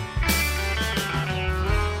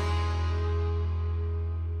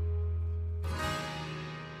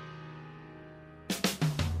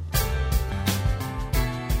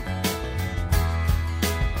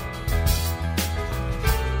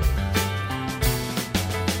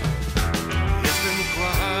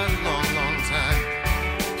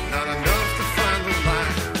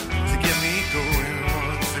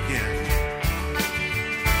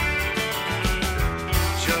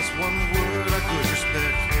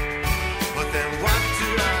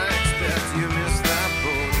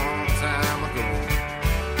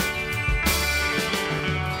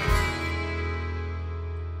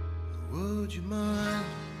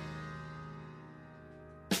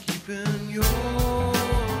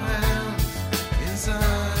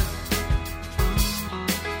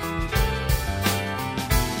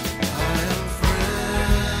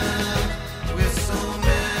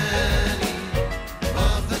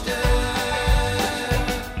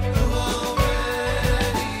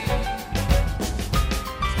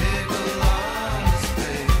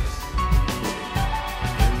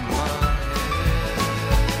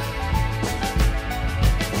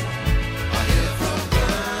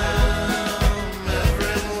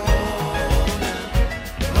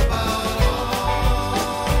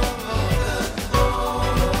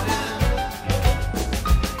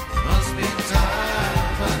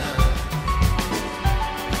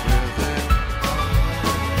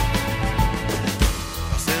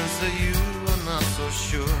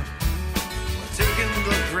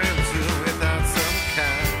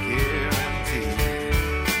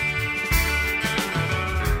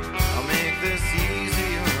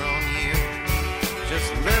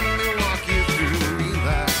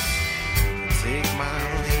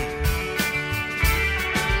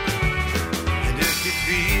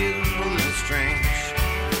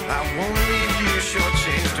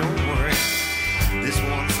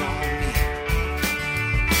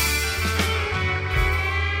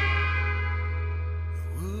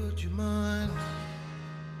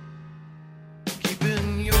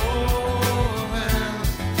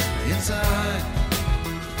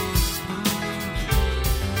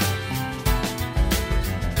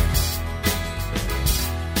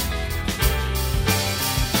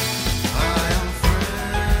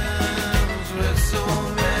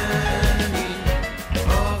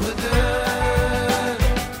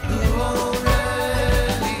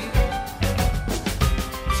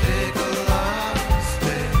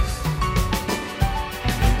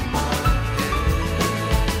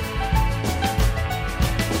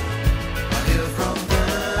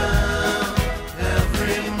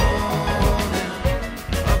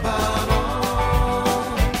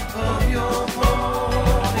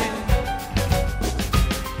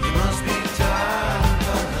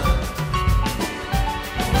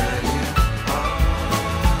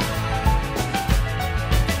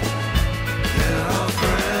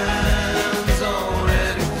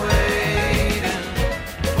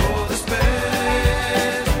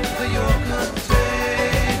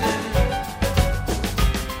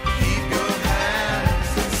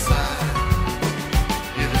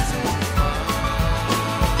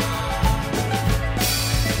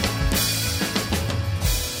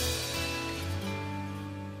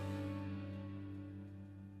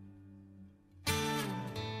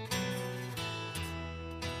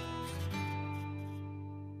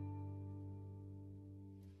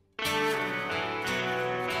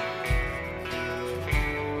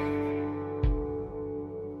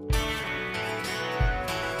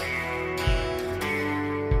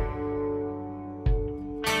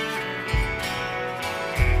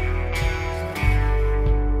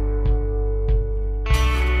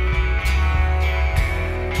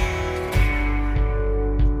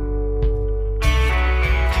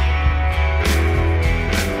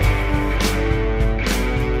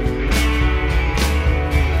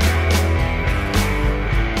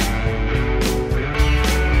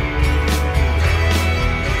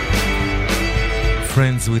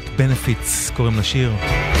 Friends with Benefits קוראים לשיר,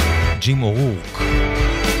 ג'ים אורורק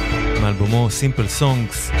מאלבומו Simple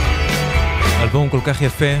Songs, אלבום כל כך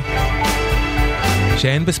יפה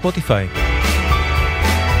שאין בספוטיפיי.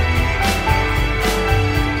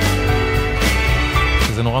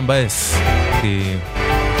 זה נורא מבאס, כי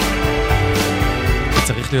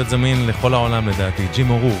צריך להיות זמין לכל העולם לדעתי. ג'ים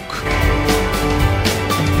אורורק.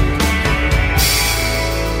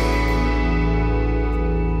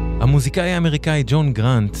 המוזיקאי האמריקאי ג'ון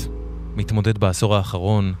גרנט מתמודד בעשור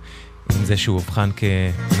האחרון עם זה שהוא אובחן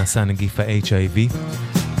כנשא נגיף ה-HIV.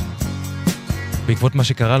 בעקבות מה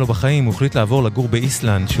שקרה לו בחיים הוא החליט לעבור לגור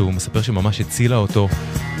באיסלנד, שהוא מספר שממש הצילה אותו,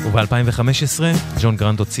 וב-2015 ג'ון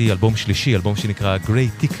גרנט הוציא אלבום שלישי, אלבום שנקרא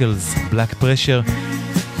Great Tickles Black Pressure,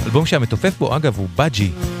 אלבום שהמתופף בו אגב הוא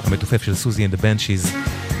בג'י, המתופף של סוזי and the Banshees,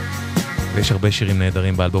 ויש הרבה שירים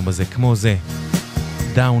נהדרים באלבום הזה, כמו זה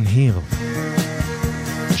Down Here,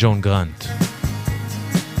 ג'ון גרנט.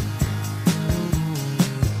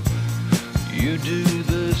 You do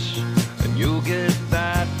this and you'll get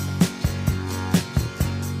that.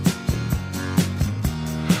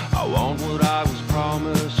 I want what I was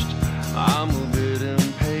promised. I'm a bit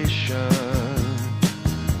impatient.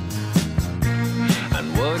 And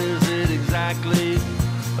what is it exactly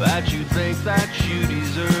that you think that you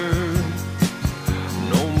deserve?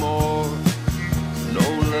 No more, no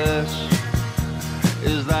less.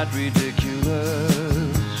 Is that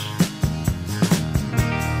ridiculous?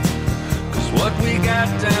 'Cause what we got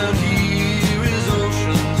down here is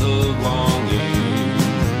oceans of longing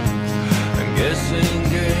and guessing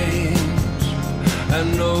games and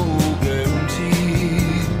no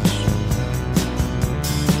guarantees.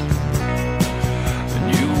 And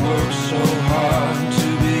you work so hard to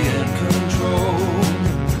be in control,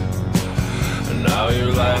 and now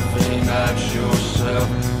you're laughing at yourself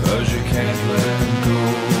 'cause you can't let go.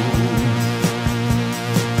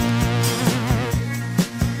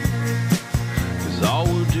 'Cause all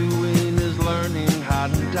we're doing is learning how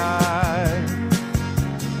to die.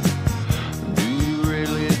 Do you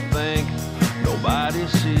really think nobody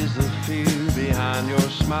sees the fear behind your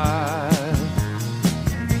smile?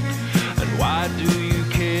 And why do you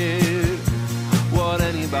care what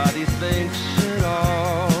anybody thinks at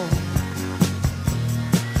all?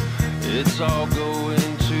 It's all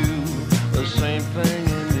going to the same thing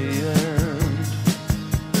in the end.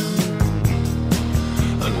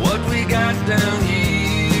 And what we got down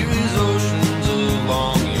here is oceans of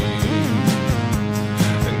longing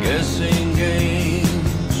and guessing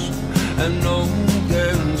games and no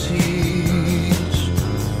guarantees.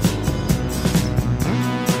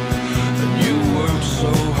 And you work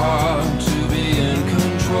so hard to be in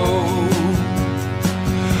control,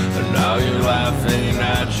 and now you're laughing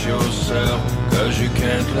at yourself 'cause you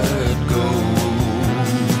can't let go.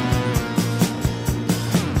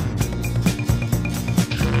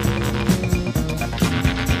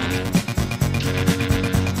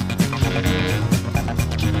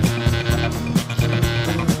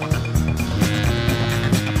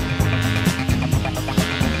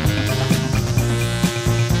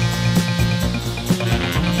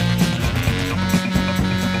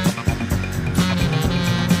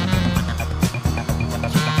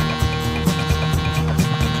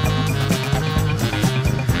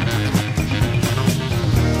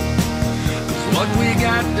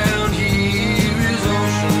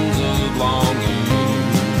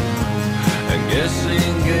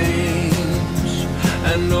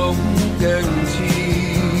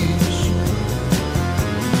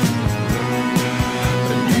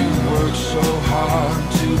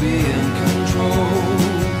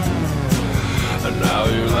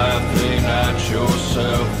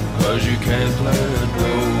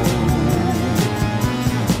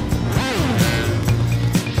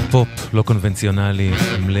 לא קונבנציונלי,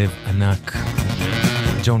 עם לב ענק.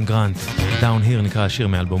 ג'ון גרנט, Down Here נקרא השיר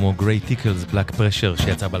מאלבומו Great Tickles Black Pressure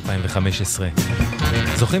שיצא ב-2015.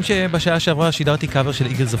 זוכרים שבשעה שעברה שידרתי קאבר של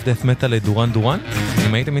Eagles of Death Metal לדורן דורן?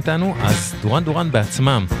 אם הייתם איתנו, אז דורן דורן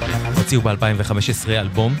בעצמם הוציאו ב-2015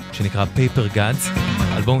 אלבום שנקרא Paper Gods,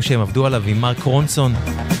 אלבום שהם עבדו עליו עם מרק רונסון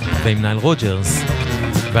ועם נייל רוג'רס.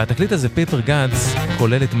 והתקליט הזה, Paper Gods,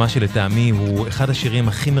 כולל את מה שלטעמי הוא אחד השירים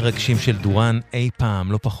הכי מרגשים של דורן אי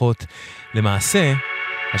פעם, לא פחות. למעשה,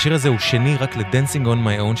 השיר הזה הוא שני רק ל-Dancing on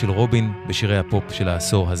My Own של רובין בשירי הפופ של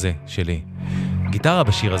העשור הזה שלי. גיטרה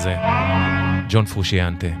בשיר הזה, ג'ון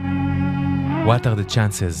פרושיאנטה. What are the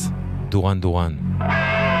chances? דורן דורן.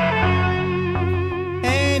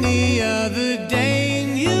 Any other day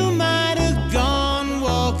you might have gone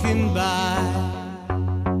walking by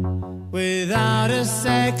without a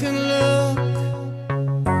second look.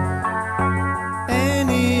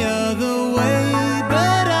 Any other way,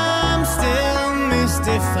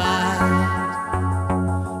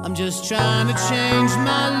 to change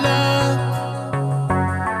my luck.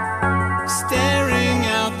 Staring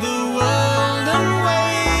out the world and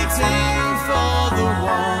waiting for the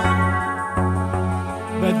one,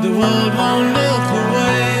 but the world won't look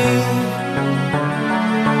away.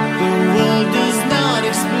 The world does not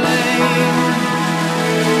explain.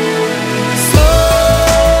 So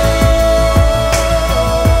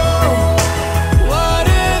what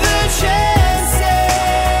are the chances?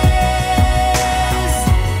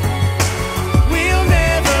 We'll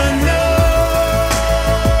never know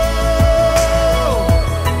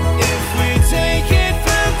if we take it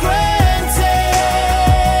for granted.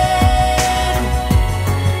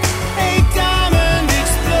 A diamond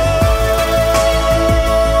explodes.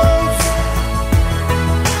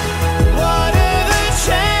 What are the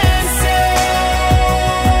chances?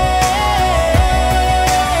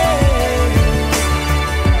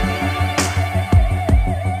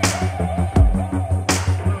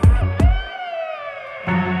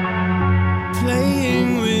 Playing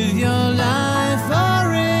with your life, or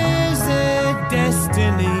is it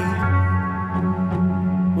destiny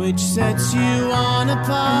which sets you on a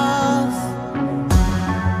path?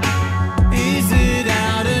 Is it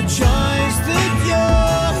out of choice that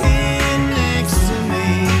you're here next to me,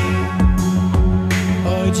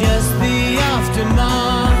 or just the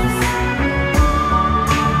aftermath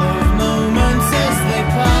of moments as they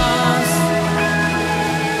pass?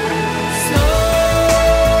 So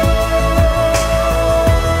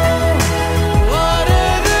what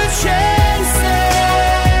are the chances?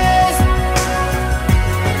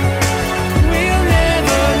 We'll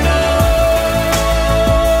never know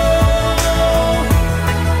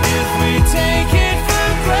if we take it for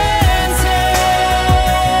granted.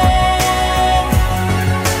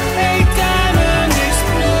 A diamond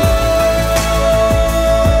explodes.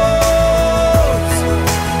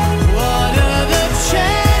 What are the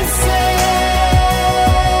chances?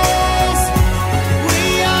 We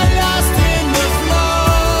are lost in the flow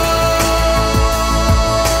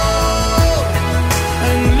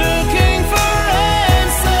and looking for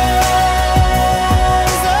answers.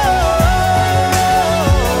 So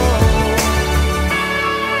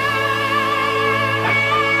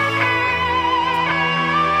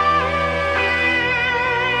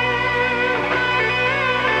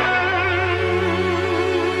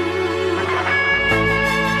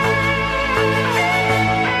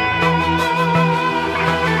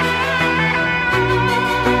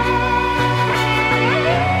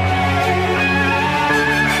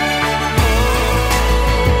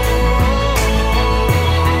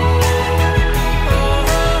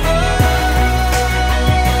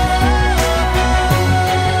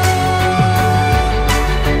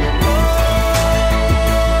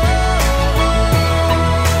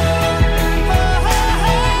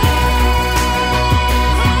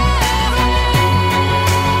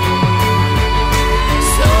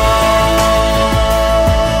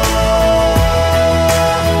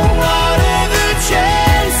what are the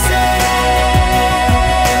chances?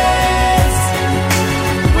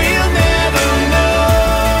 We'll never know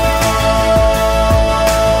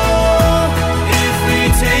if we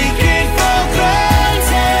take it for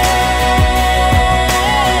granted.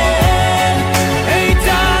 A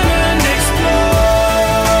diamond explodes.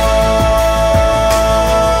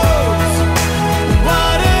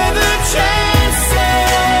 What are the chances?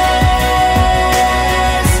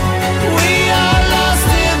 We are lost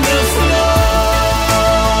in the flow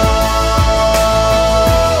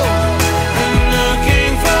and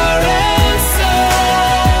looking for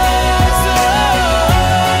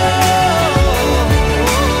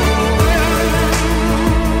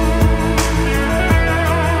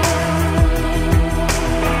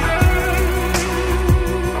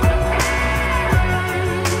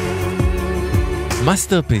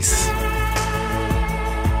מאסטרפיס.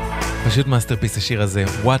 פשוט מאסטרפיס השיר הזה.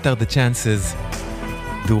 What are the chances?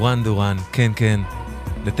 דורן דורן, כן כן.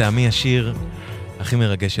 לטעמי השיר הכי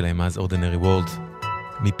מרגש שלהם מאז Ordinary World.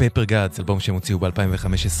 מפייפר גאדס, אלבום שהם הוציאו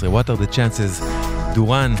ב-2015. What are the chances?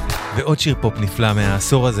 דורן, ועוד שיר פופ נפלא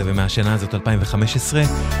מהעשור הזה ומהשנה הזאת 2015.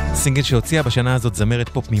 סינגל שהוציאה בשנה הזאת זמרת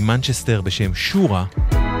פופ ממנצ'סטר בשם שורה.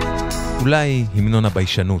 אולי המנון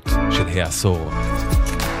הביישנות של העשור.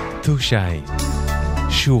 טו שי.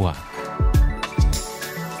 שורה.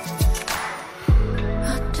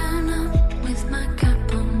 I turn up with my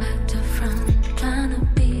cap on back to front, trying to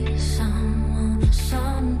be someone I saw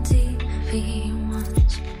on TV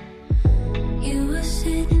once. You were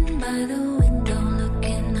sitting by the window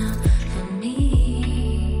looking out for me.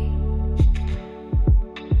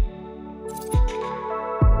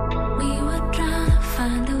 We were trying to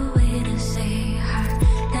find a way to say hi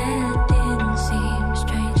that didn't seem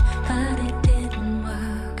strange, but it did.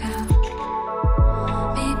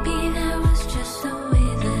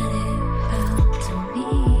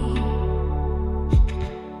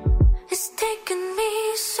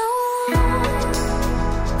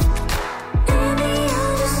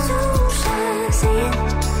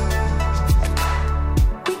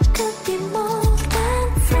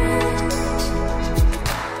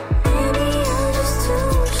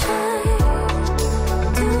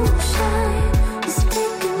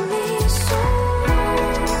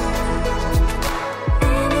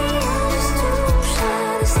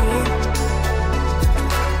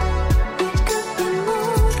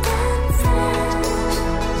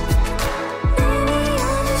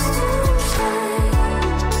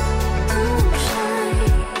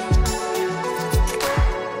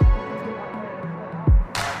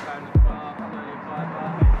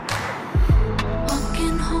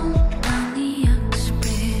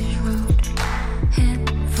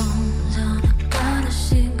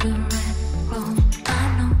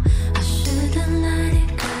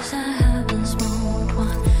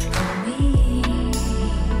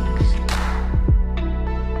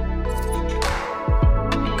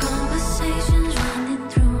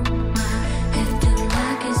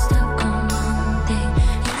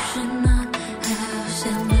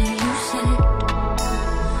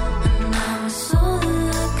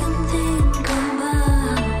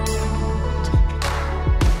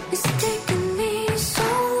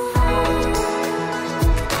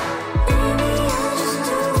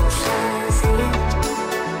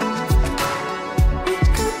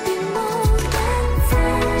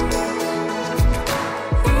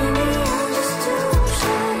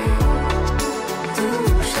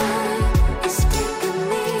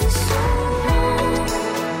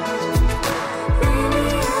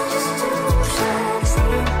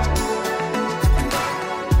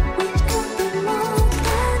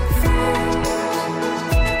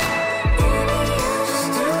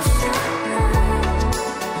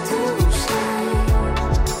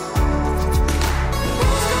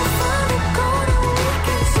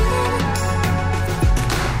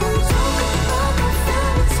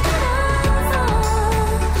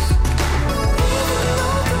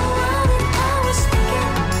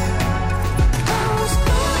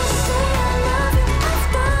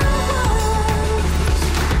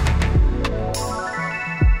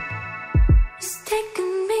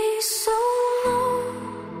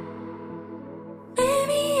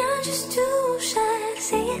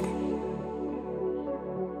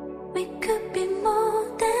 we could be more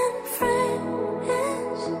than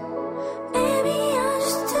friends. Maybe I'm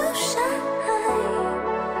just too shy.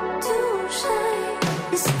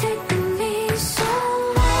 It's taking me so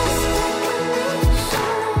long.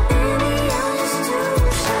 Maybe I'm just too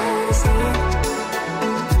shy to say it.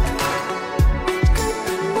 We could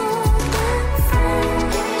be more than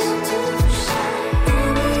friends. Too shy.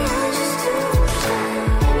 Maybe I'm just too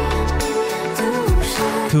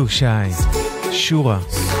shy. Too shy. שורה.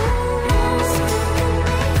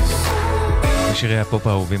 שירי הפופ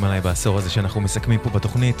האהובים עליי בעשור הזה שאנחנו מסכמים פה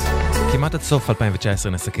בתוכנית. כמעט עד סוף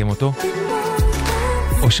 2019 נסכם אותו.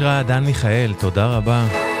 אושרה דן מיכאל, תודה רבה.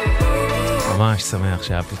 ממש שמח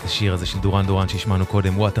שאהבתי את השיר הזה של דורן דורן שהשמענו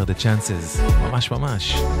קודם, What are the chances. ממש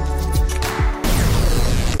ממש.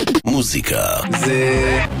 מוזיקה זה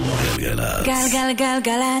גלגלת.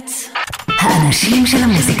 גלגלגלגלת. האנשים של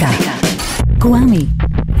המוזיקה. קוואמי.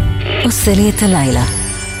 עושה לי את הלילה.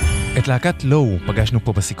 את להקת לואו פגשנו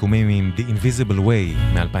פה בסיכומים עם The Invisible Way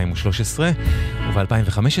מ-2013,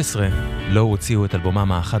 וב-2015 לואו הוציאו את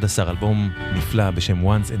אלבומם ה-11, אלבום נפלא בשם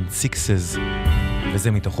Ones and Sixes,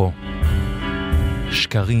 וזה מתוכו.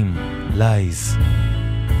 שקרים, lies,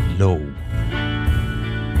 לואו.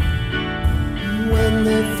 When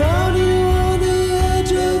they found you on the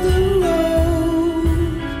edge of the road,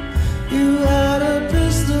 you had a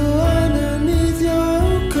pistol underneath your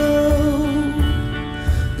coat.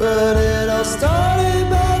 But it all started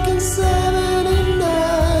back in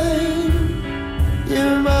 '79.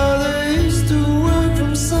 Your mother used to work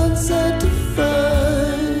from sunset to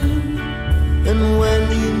fine. And when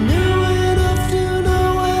you knew enough to know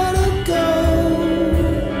where to go,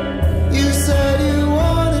 you said you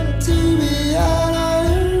wanted to be out on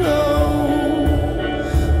your own.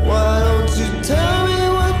 Why don't you tell me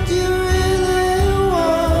what you really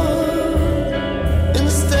want,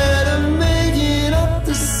 instead of making up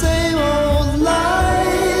the same old lies?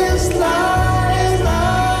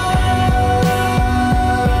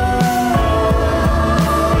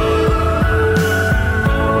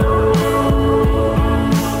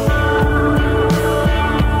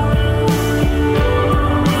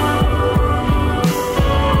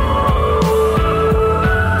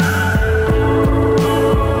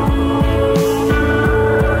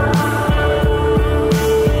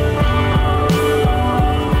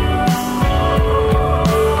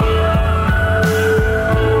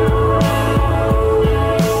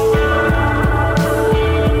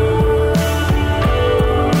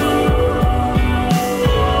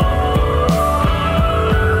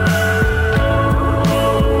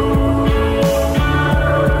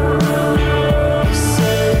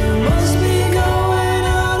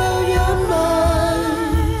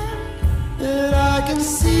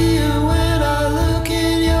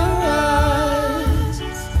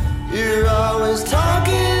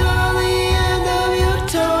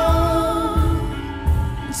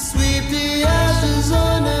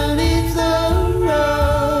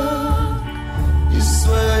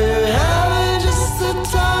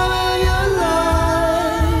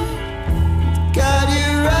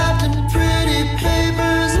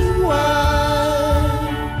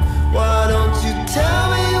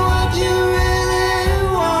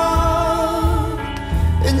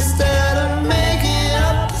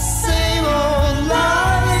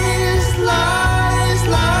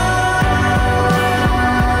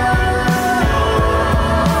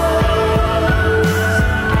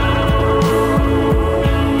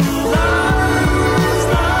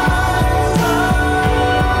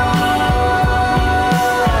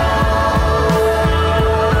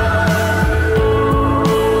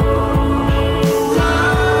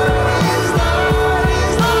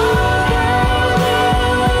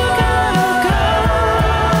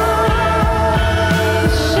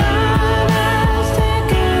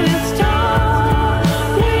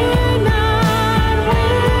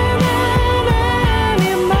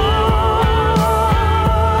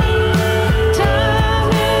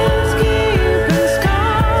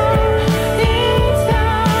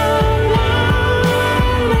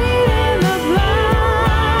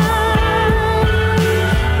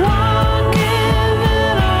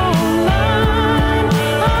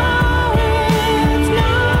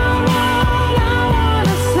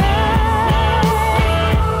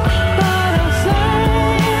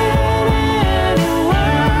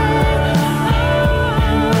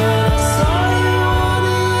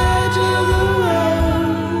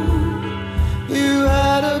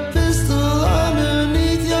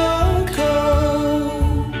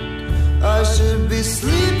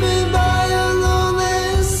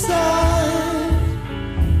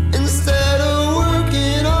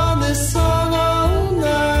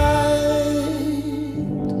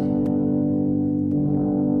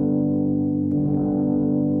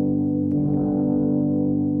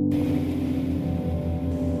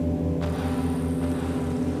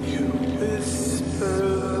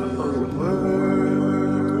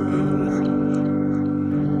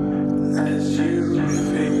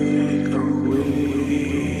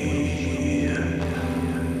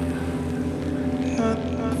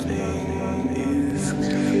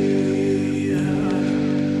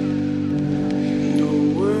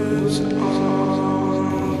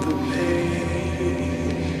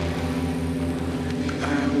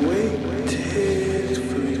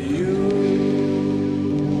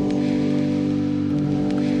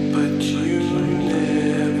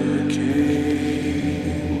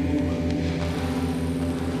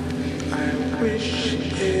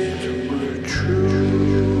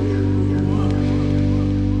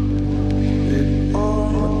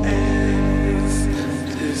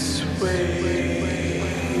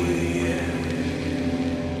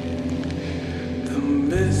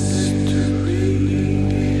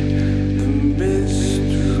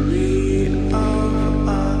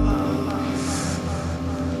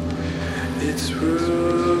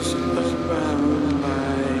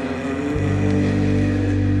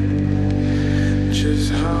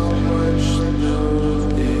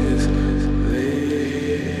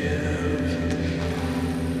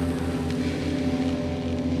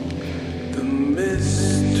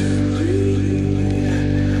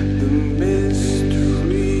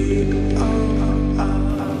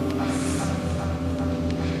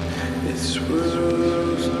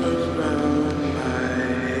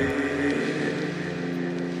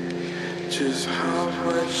 just how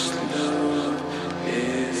much love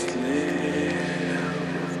is left.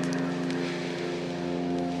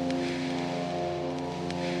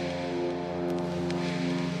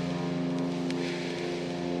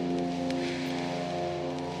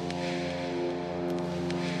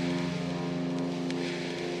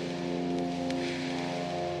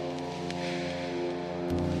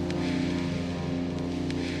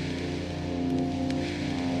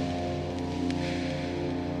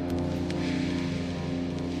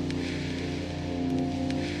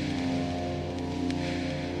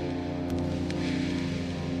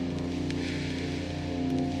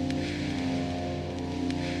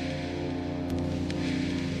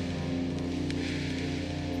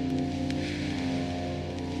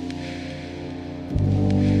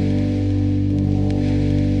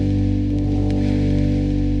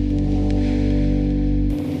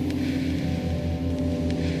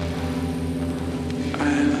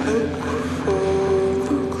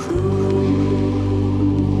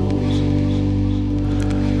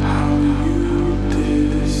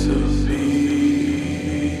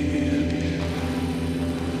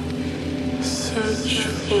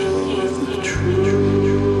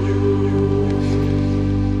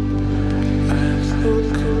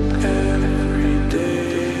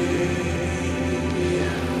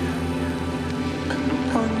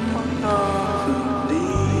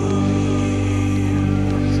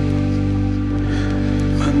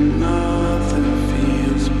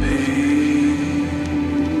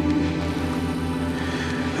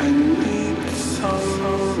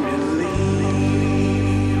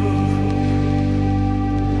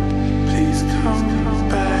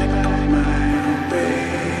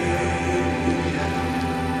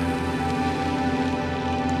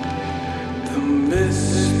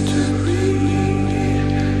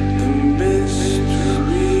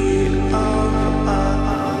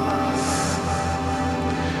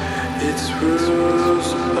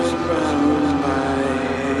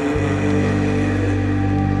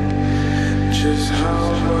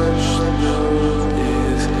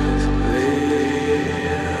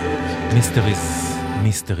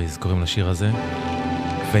 מיסטריז קוראים לשיר הזה,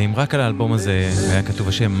 ואם רק על האלבום הזה היה כתוב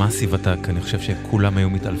השם מאסיב עתק, אני חושב שכולם היו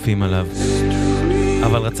מתעלפים עליו,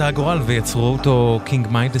 אבל רצה הגורל ויצרו אותו קינג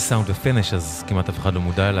מיינד סאונד ופיניש, אז כמעט אף אחד לא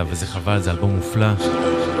מודע אליו, וזה חבל, זה אלבום מופלא.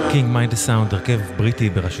 קינג מיינד סאונד, הרכב בריטי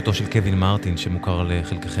בראשותו של קווין מרטין, שמוכר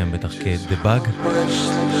לחלקכם בטח כדבאג.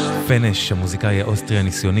 פיניש, המוזיקאי האוסטרי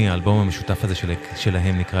הניסיוני, האלבום המשותף הזה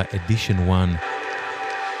שלהם נקרא Edition 1,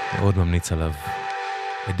 מאוד ממליץ עליו.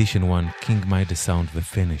 Edition 1, King Midas Sound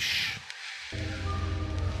ו-Finish.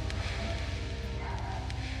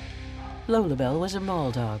 Lolabelle was a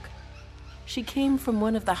mall dog. She came from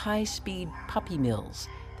one of the high-speed puppy mills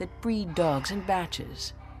that breed dogs in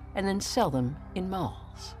batches and then sell them in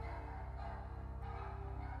malls.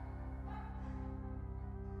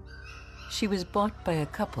 She was bought by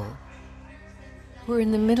a couple who were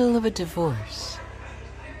in the middle of a divorce,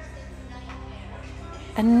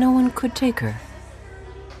 and no one could take her.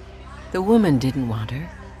 The woman didn't want her,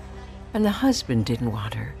 and the husband didn't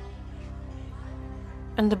want her.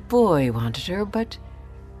 And the boy wanted her, but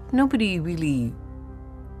nobody really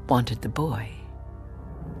wanted the boy.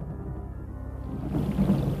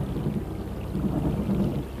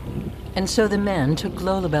 And so the man took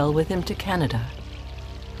Lolabelle with him to Canada,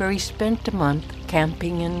 where he spent a month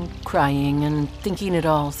camping and crying and thinking it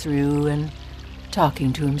all through and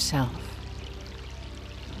talking to himself.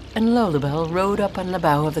 And Lolabelle rode up on the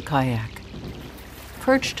bow of the kayak,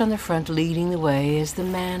 perched on the front leading the way as the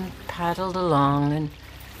man paddled along and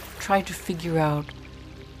tried to figure out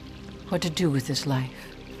what to do with his life,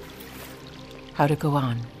 how to go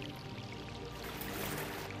on.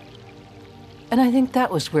 And I think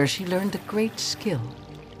that was where she learned the great skill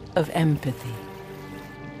of empathy,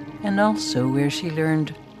 and also where she learned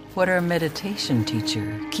what our meditation teacher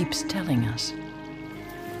keeps telling us.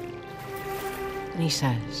 And he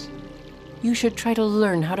says, you should try to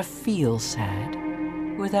learn how to feel sad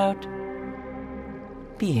without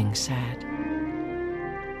being sad,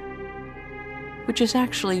 which is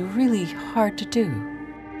actually really hard to do.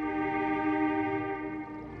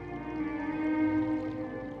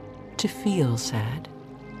 To feel sad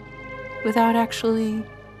without actually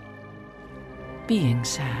being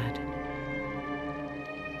sad.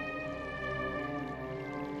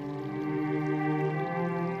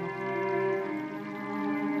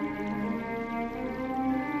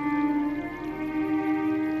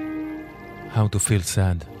 How to feel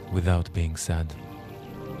sad without being sad.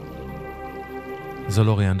 זו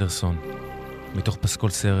לורי אנדרסון, מתוך פסקול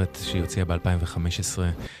סרט שהיא הוציאה ב-2015,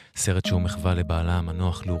 סרט שהוא מחווה לבעלה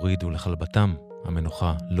המנוח להוריד ולחלבתם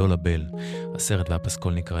המנוחה, לא לבל. הסרט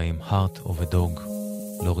והפסקול נקראים Heart of a Dog,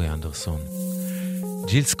 לורי אנדרסון.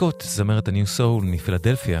 ג'יל סקוט, זמרת הניו סול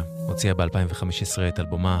מפילדלפיה, הוציאה ב-2015 את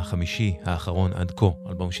אלבומה החמישי האחרון עד כה,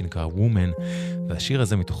 אלבום שנקרא Woman, והשיר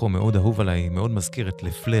הזה מתוכו מאוד אהוב עליי, מאוד מזכיר את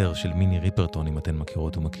לפלר של מיני ריפרטון, אם אתן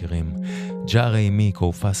מכירות ומכירים. ג'ארי מי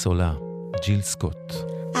קופה סולה, ג'יל סקוט.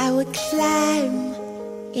 I would climb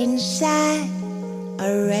inside a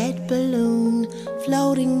red balloon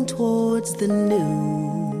floating towards the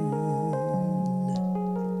noon.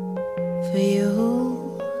 For you,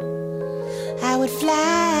 I would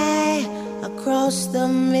fly across the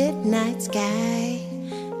midnight sky,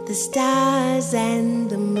 the stars and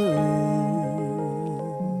the moon.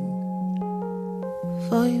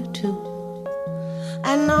 For you too.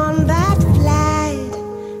 And on that flight,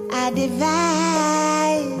 I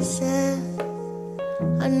devise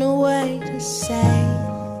a new way to say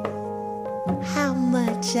how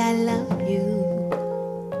much I love you.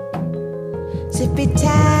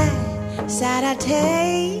 Zippity-tie,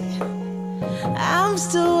 side-a-tay, I'm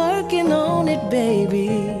still working on it, baby.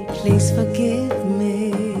 Please forgive me.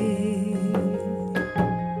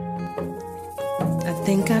 I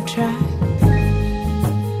think I'll try.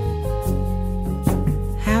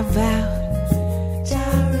 How about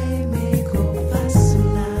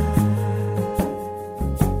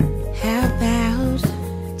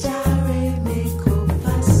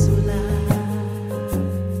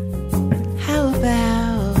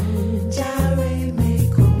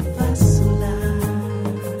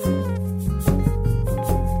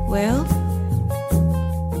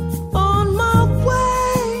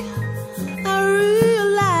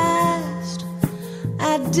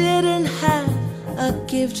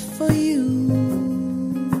gift for you.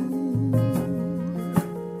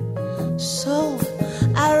 So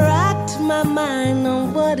I racked my mind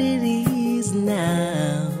on what it is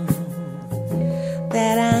now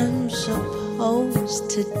that I'm supposed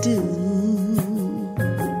to do.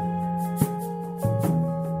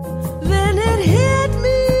 Then it hit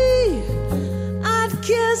me, I'd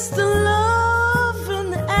kiss the love in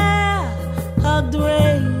the air, hug the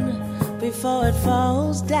rain before it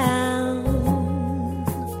falls down.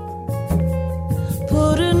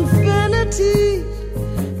 Put infinity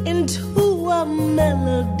into a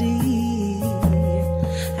melody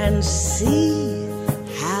and see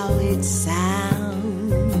how it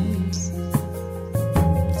sounds.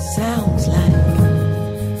 Sounds like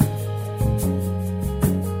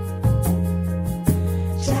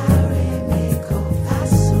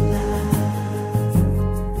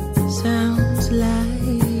sounds like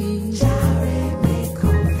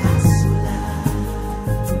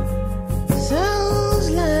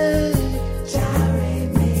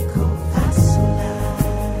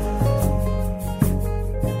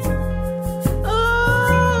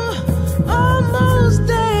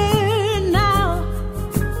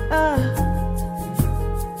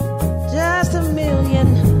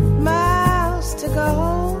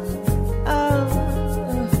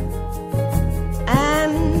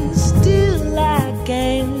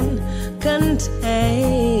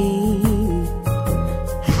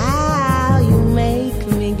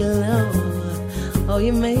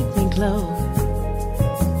you make me glow.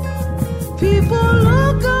 People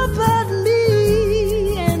look up at me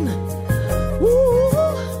and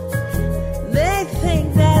ooh, they think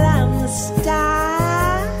that I'm a star.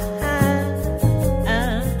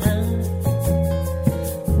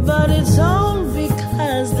 But it's all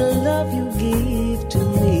because the love you give to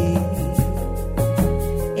me,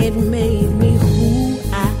 it made me who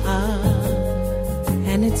I are.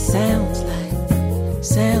 And it sounds like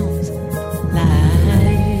sounds like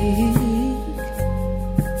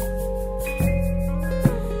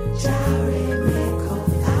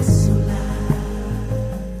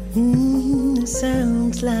it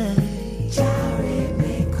sounds like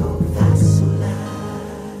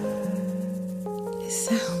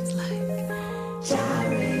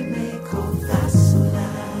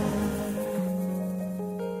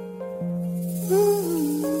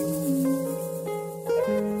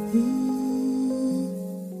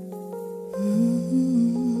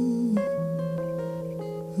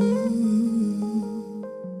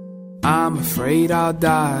I'm afraid I'll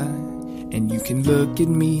die, and you can look at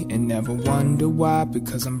me and never wonder why,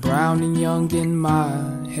 because I'm brown and young and my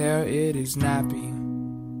hair, it is nappy.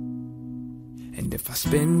 And if I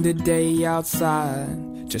spend the day outside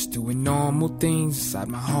just doing normal things inside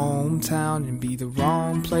my hometown and be the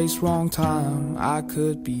wrong place, wrong time, I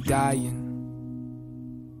could be dying.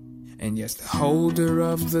 And yes, the holder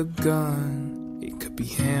of the gun, it could be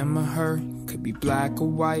him or her, it could be black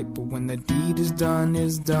or white, but when the deed is done,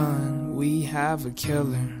 we have a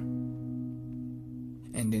killer.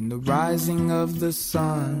 And in the rising of the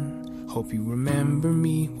sun, hope you remember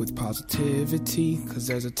me with positivity, 'cause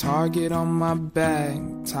there's a target on my back,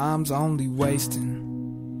 time's only wasting.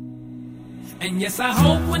 And yes, I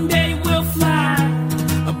hope one day we'll fly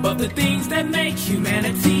above the things that make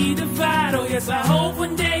humanity divide. Oh yes, I hope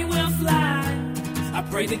one day we'll fly. I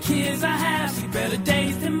pray the kids I have see better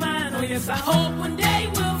days than mine. Oh yes, I hope one day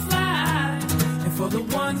we'll fly. And for the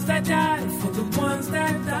ones that died, and for the ones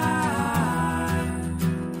that died,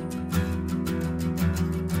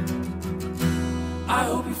 I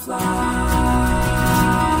hope you fly.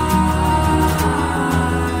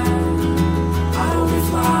 I hope you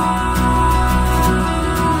fly.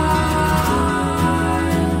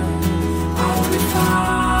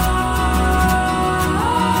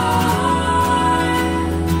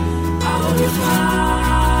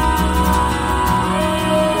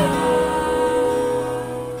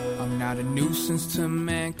 To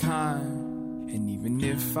mankind, and even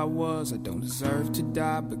if I was, I don't deserve to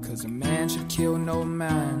die, because a man should kill no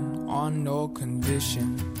man on no condition.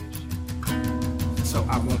 So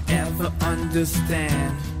I won't ever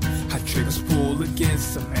understand how triggers pull against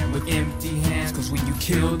a man with empty hands, 'cause when you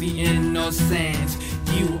kill the innocent,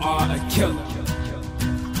 you are a killer.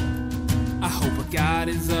 I hope a God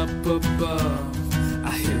is up above.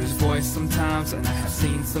 I hear his voice sometimes, and I have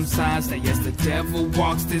seen some signs that yes, the devil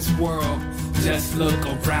walks this world. Just look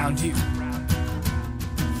around you,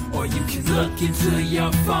 or you can look into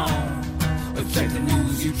your phone, or check the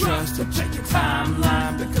news you trust, or check your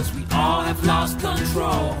timeline, because we all have lost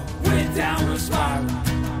control. We're downward spiral.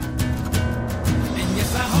 And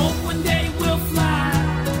yes, I hope one day we'll fly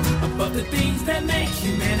above the things that make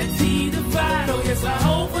humanity divide. Oh yes, I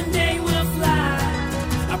hope one day we'll fly.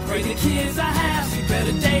 I pray the kids I have see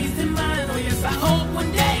better days than mine. Oh yes, I hope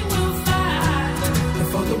one day we'll fly. And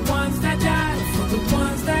for the ones that died, and for the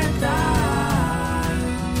ones that died,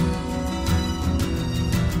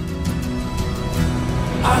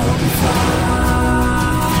 I hope you fly.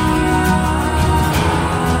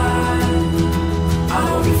 I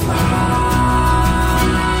hope you fly.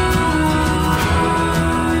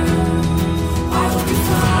 I hope you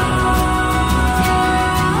fly.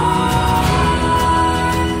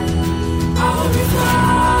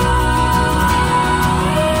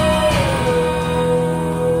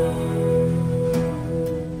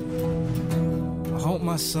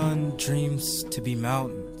 My son dreams to be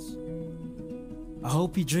mountains. I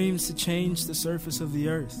hope he dreams to change the surface of the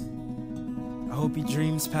earth. I hope he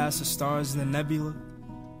dreams past the stars in the nebula.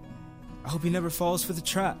 I hope he never falls for the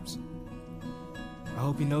traps. I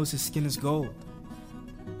hope he knows his skin is gold.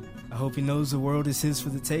 I hope he knows the world is his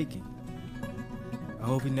for the taking. I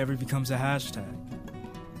hope he never becomes a hashtag.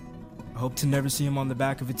 I hope to never see him on the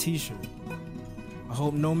back of a t-shirt. I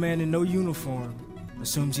hope no man in no uniform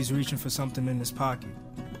assumes he's reaching for something in his pocket.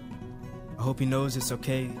 I hope he knows it's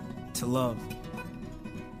okay to love.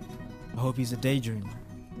 I hope he's a daydreamer.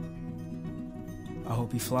 I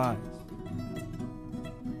hope he flies.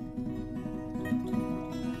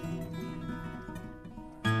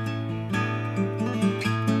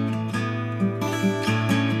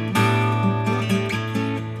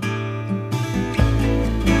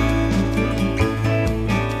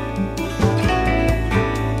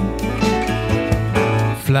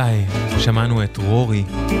 פליי, שמענו את רורי,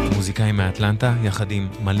 מוזיקאי מאטלנטה, יחד עם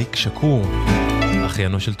מליק שקור,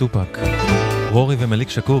 אחיינו של טופק. רורי ומליק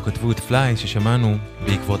שקור כתבו את פליי ששמענו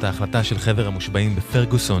בעקבות ההחלטה של חבר המושבעים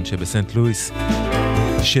בפרגוסון שבסנט לואיס,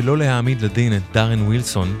 שלא להעמיד לדין את דארן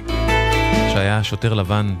ווילסון, שהיה שוטר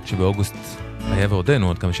לבן שבאוגוסט, היה ועודנו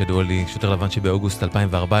עוד כמה שידוע לי, שוטר לבן שבאוגוסט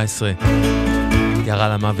 2014 ירה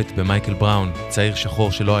למוות במייקל בראון, צעיר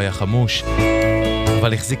שחור שלא היה חמוש,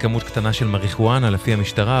 אבל החזיק כמות קטנה של מריחואנה לפי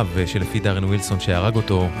המשטרה, ושלפי דארן ווילסון שהרג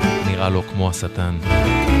אותו נראה לו כמו השטן.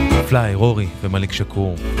 פליי, רורי ומליק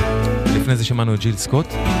שקור. לפני זה שמענו את ג'יל סקוט,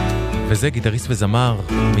 וזה גיטריסט וזמר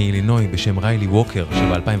מאילינוי בשם ריילי ווקר,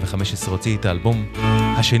 שב-2015 הוציא את האלבום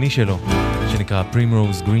השני שלו, שנקרא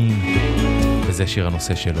Primrose Green, וזה שיר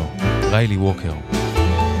הנושא שלו, ריילי ווקר.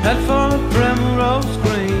 That for a primrose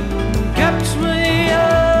green kept me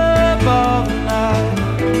up all night.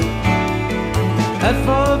 That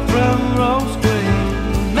for a primrose green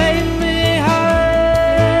made me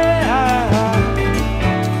high.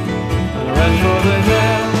 And I ran for the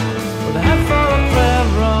hill with a hat for a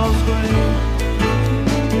primrose green.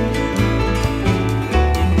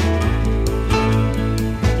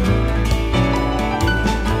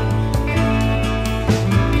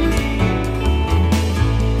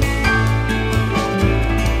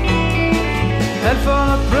 Head for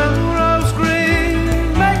a primrose green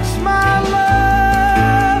makes my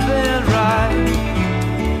love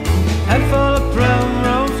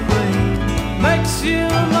you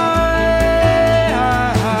my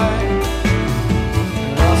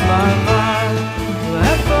lost my mind with a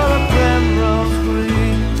head full of primrose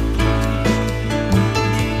green.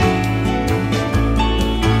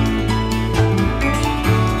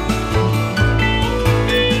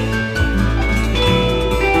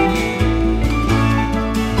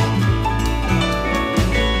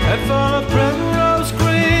 Head full of primrose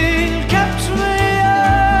green kept me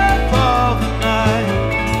up all the night.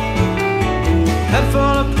 Head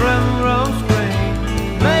full of primrose green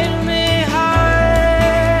made me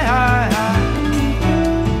high, high, high.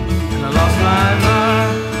 And I lost my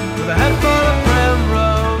mind with a head full of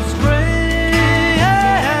primrose green.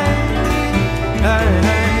 Hey, hey, hey,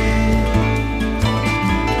 hey.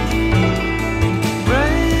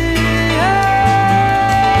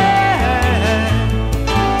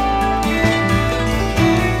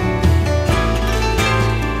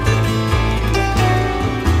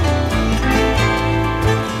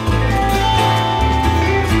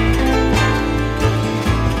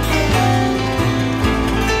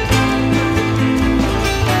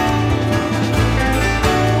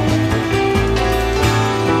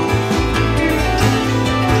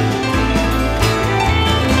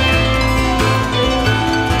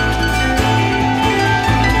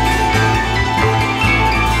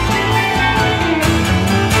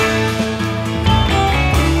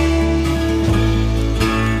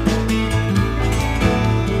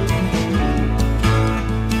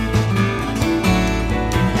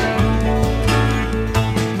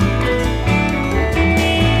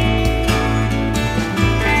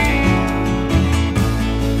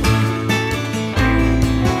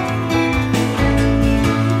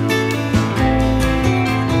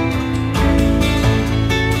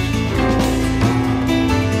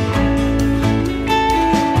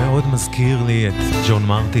 מאוד מזכיר לי את ג'ון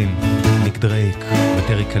מרטין, ניק דרייק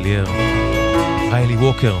וטרי קלייר. ריילי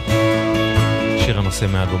ווקר, שיר הנושא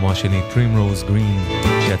מאלבומו השני Primrose Green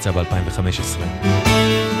שיצא ב-2015.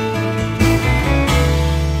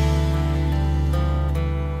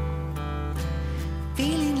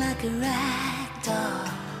 Feeling like a rag doll,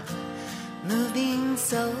 moving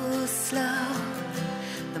so slow.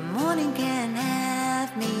 The morning can't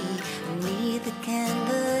have me, neither can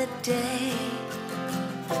the day.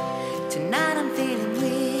 Tonight I'm feeling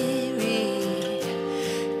weary,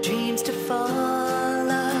 dreams to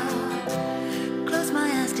follow. Close my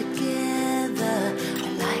eyes together, I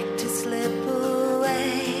like to slip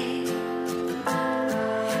away.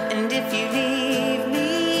 And if you leave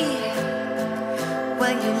me,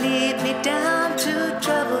 well, you lead me down to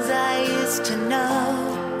troubles I used to know.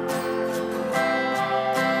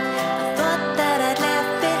 I thought that I'd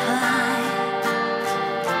left behind,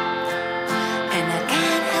 and I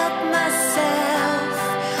can't help myself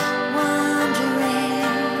wondering,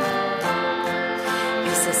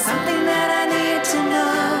 is there something that I need to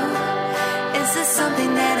know? Is there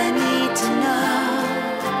something that I need to know?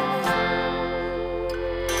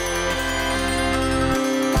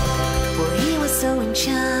 Well, he was so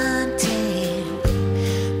enchanting,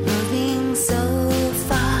 moving so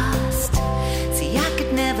fast. See, I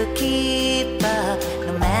could never keep up,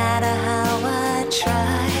 no matter how I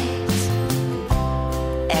tried.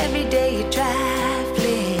 Every day you're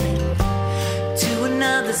traveling to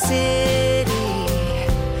another city.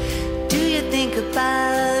 Do you think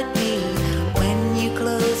about me when you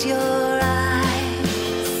close your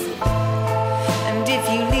eyes? And if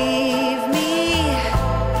you leave me,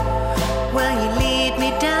 well, you lead me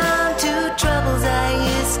down to troubles I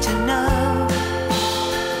used to know.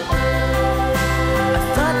 I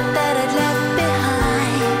thought that I'd left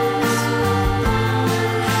behind,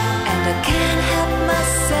 and I can't help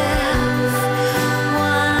myself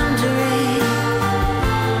wondering,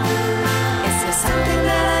 is there something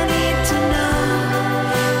that I need to know?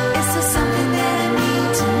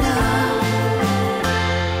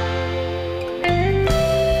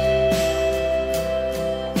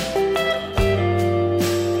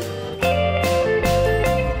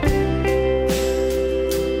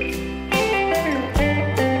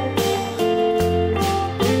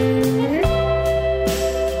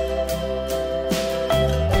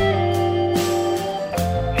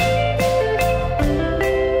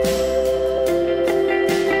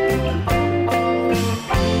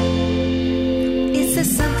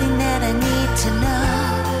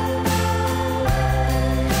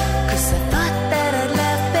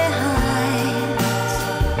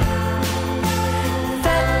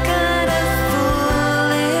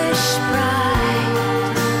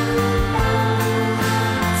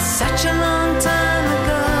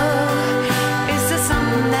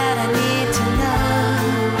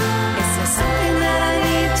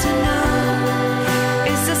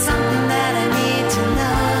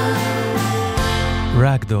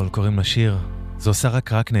 רגדול, קוראים לשיר. זו שרה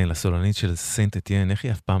קרקנל, הסולנית של סנט אתיין. איך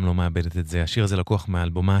היא אף פעם לא מאבדת את זה? השיר הזה לקוח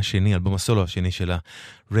מהאלבומה השני, אלבום הסולו השני שלה,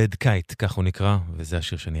 Red Kite, כך הוא נקרא, וזה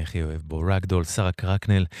השיר שאני הכי אוהב בו. רגדול, שרה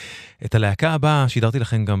קרקנל. את הלהקה הבאה שידרתי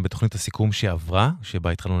לכם גם בתוכנית הסיכום שעברה,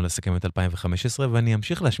 שבה התחלנו לסכם את 2015, ואני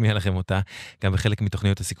אמשיך להשמיע לכם אותה גם בחלק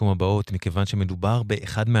מתוכניות הסיכום הבאות, מכיוון שמדובר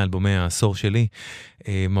באחד מאלבומי העשור שלי,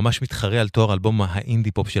 ממש מתחרה על תואר אלבום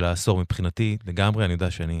האינדי פופ של העשור מבחינתי לגמרי. אני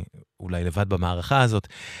יודע שאני אולי לבד במערכה הזאת,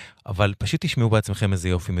 אבל פשוט תשמעו בעצמכם איזה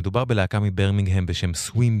יופי. מדובר בלהקה מברמינגהם בשם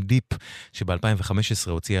Swim Deep, שב-2015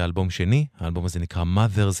 הוציאה אלבום שני. האלבום הזה נקרא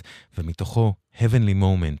Mothers, ומתוכו Heavenly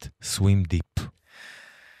Moment, Swim Deep.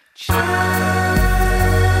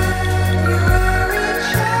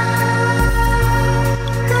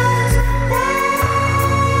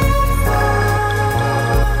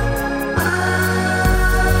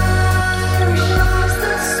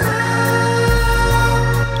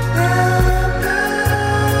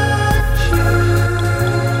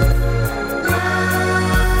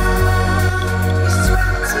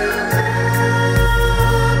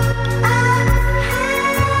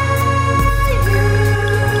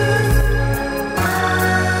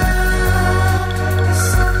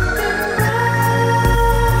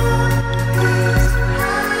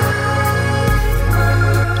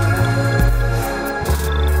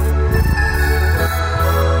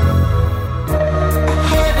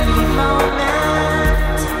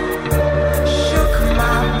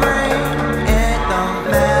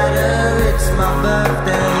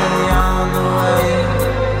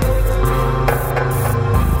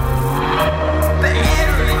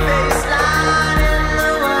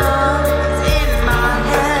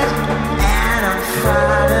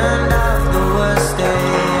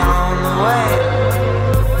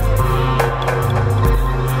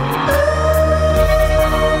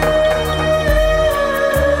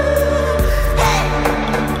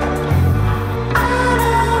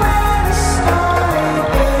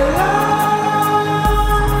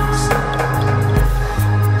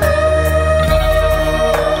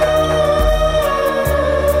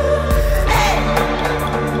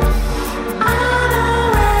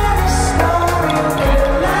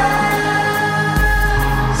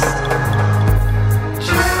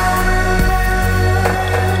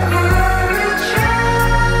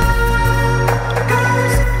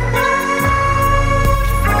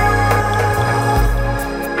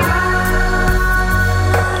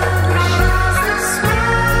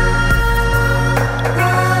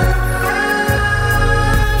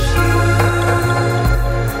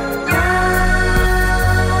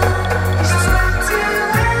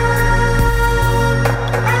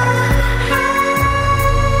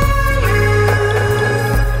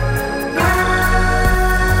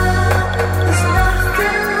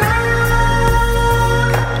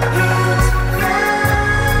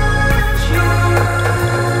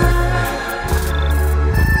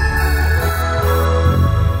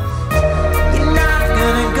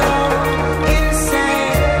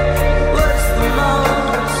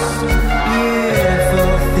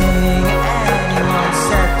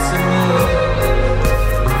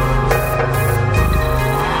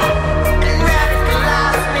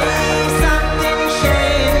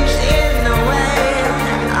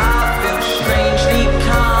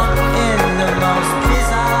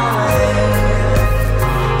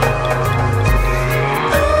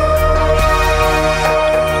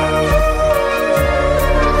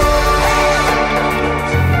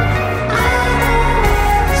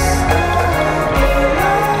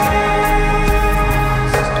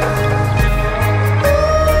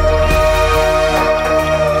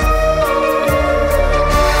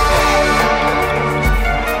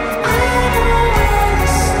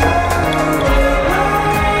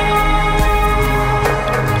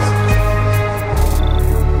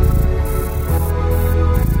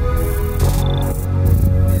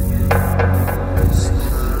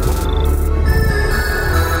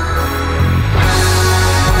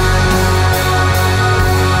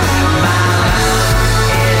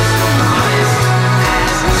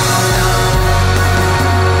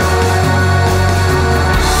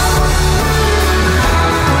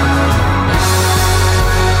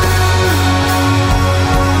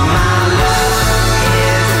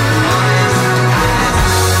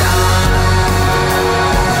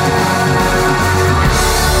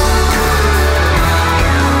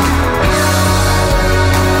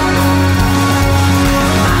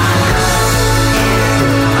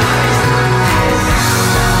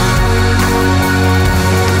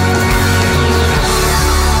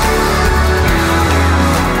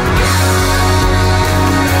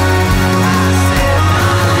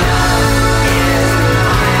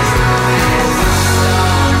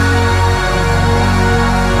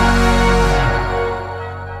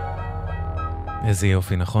 איזה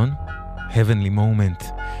יופי, נכון? Heavenly Moment.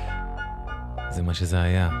 זה מה שזה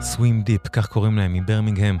היה. Swim Deep, כך קוראים להם,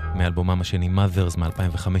 מברמינגהם, מאלבומם השני Mothers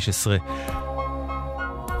מ-2015.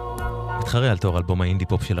 מתחרה על תור אלבום האינדי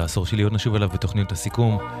פופ של העשור שלי, עוד נשוב אליו בתוכניות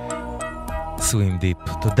הסיכום. Swim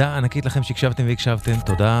Deep. תודה ענקית לכם שהקשבתם והקשבתם,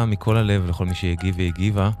 תודה מכל הלב לכל מי שהגיב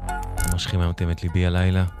והגיבה. ממש חיממתם את ליבי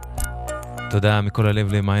הלילה. תודה מכל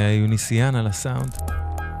הלב למאיה יוניסיאן על הסאונד.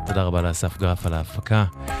 תודה רבה לאסף גרף על ההפקה.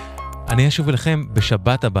 אני אשוב אליכם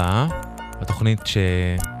בשבת הבאה, התוכנית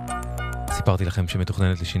שסיפרתי לכם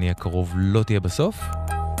שמתוכננת לשני הקרוב לא תהיה בסוף,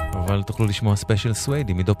 אבל תוכלו לשמוע ספיישל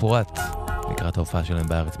סוויידי מדו פורט, לקראת ההופעה שלהם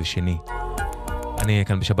בארץ בשני. אני אהיה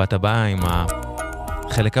כאן בשבת הבאה עם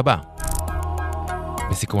החלק הבא,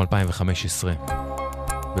 בסיכום 2015,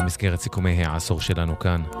 במסגרת סיכומי העשור שלנו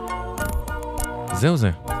כאן. זהו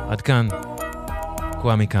זה, עד כאן,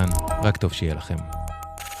 קוואמי כאן, רק טוב שיהיה לכם.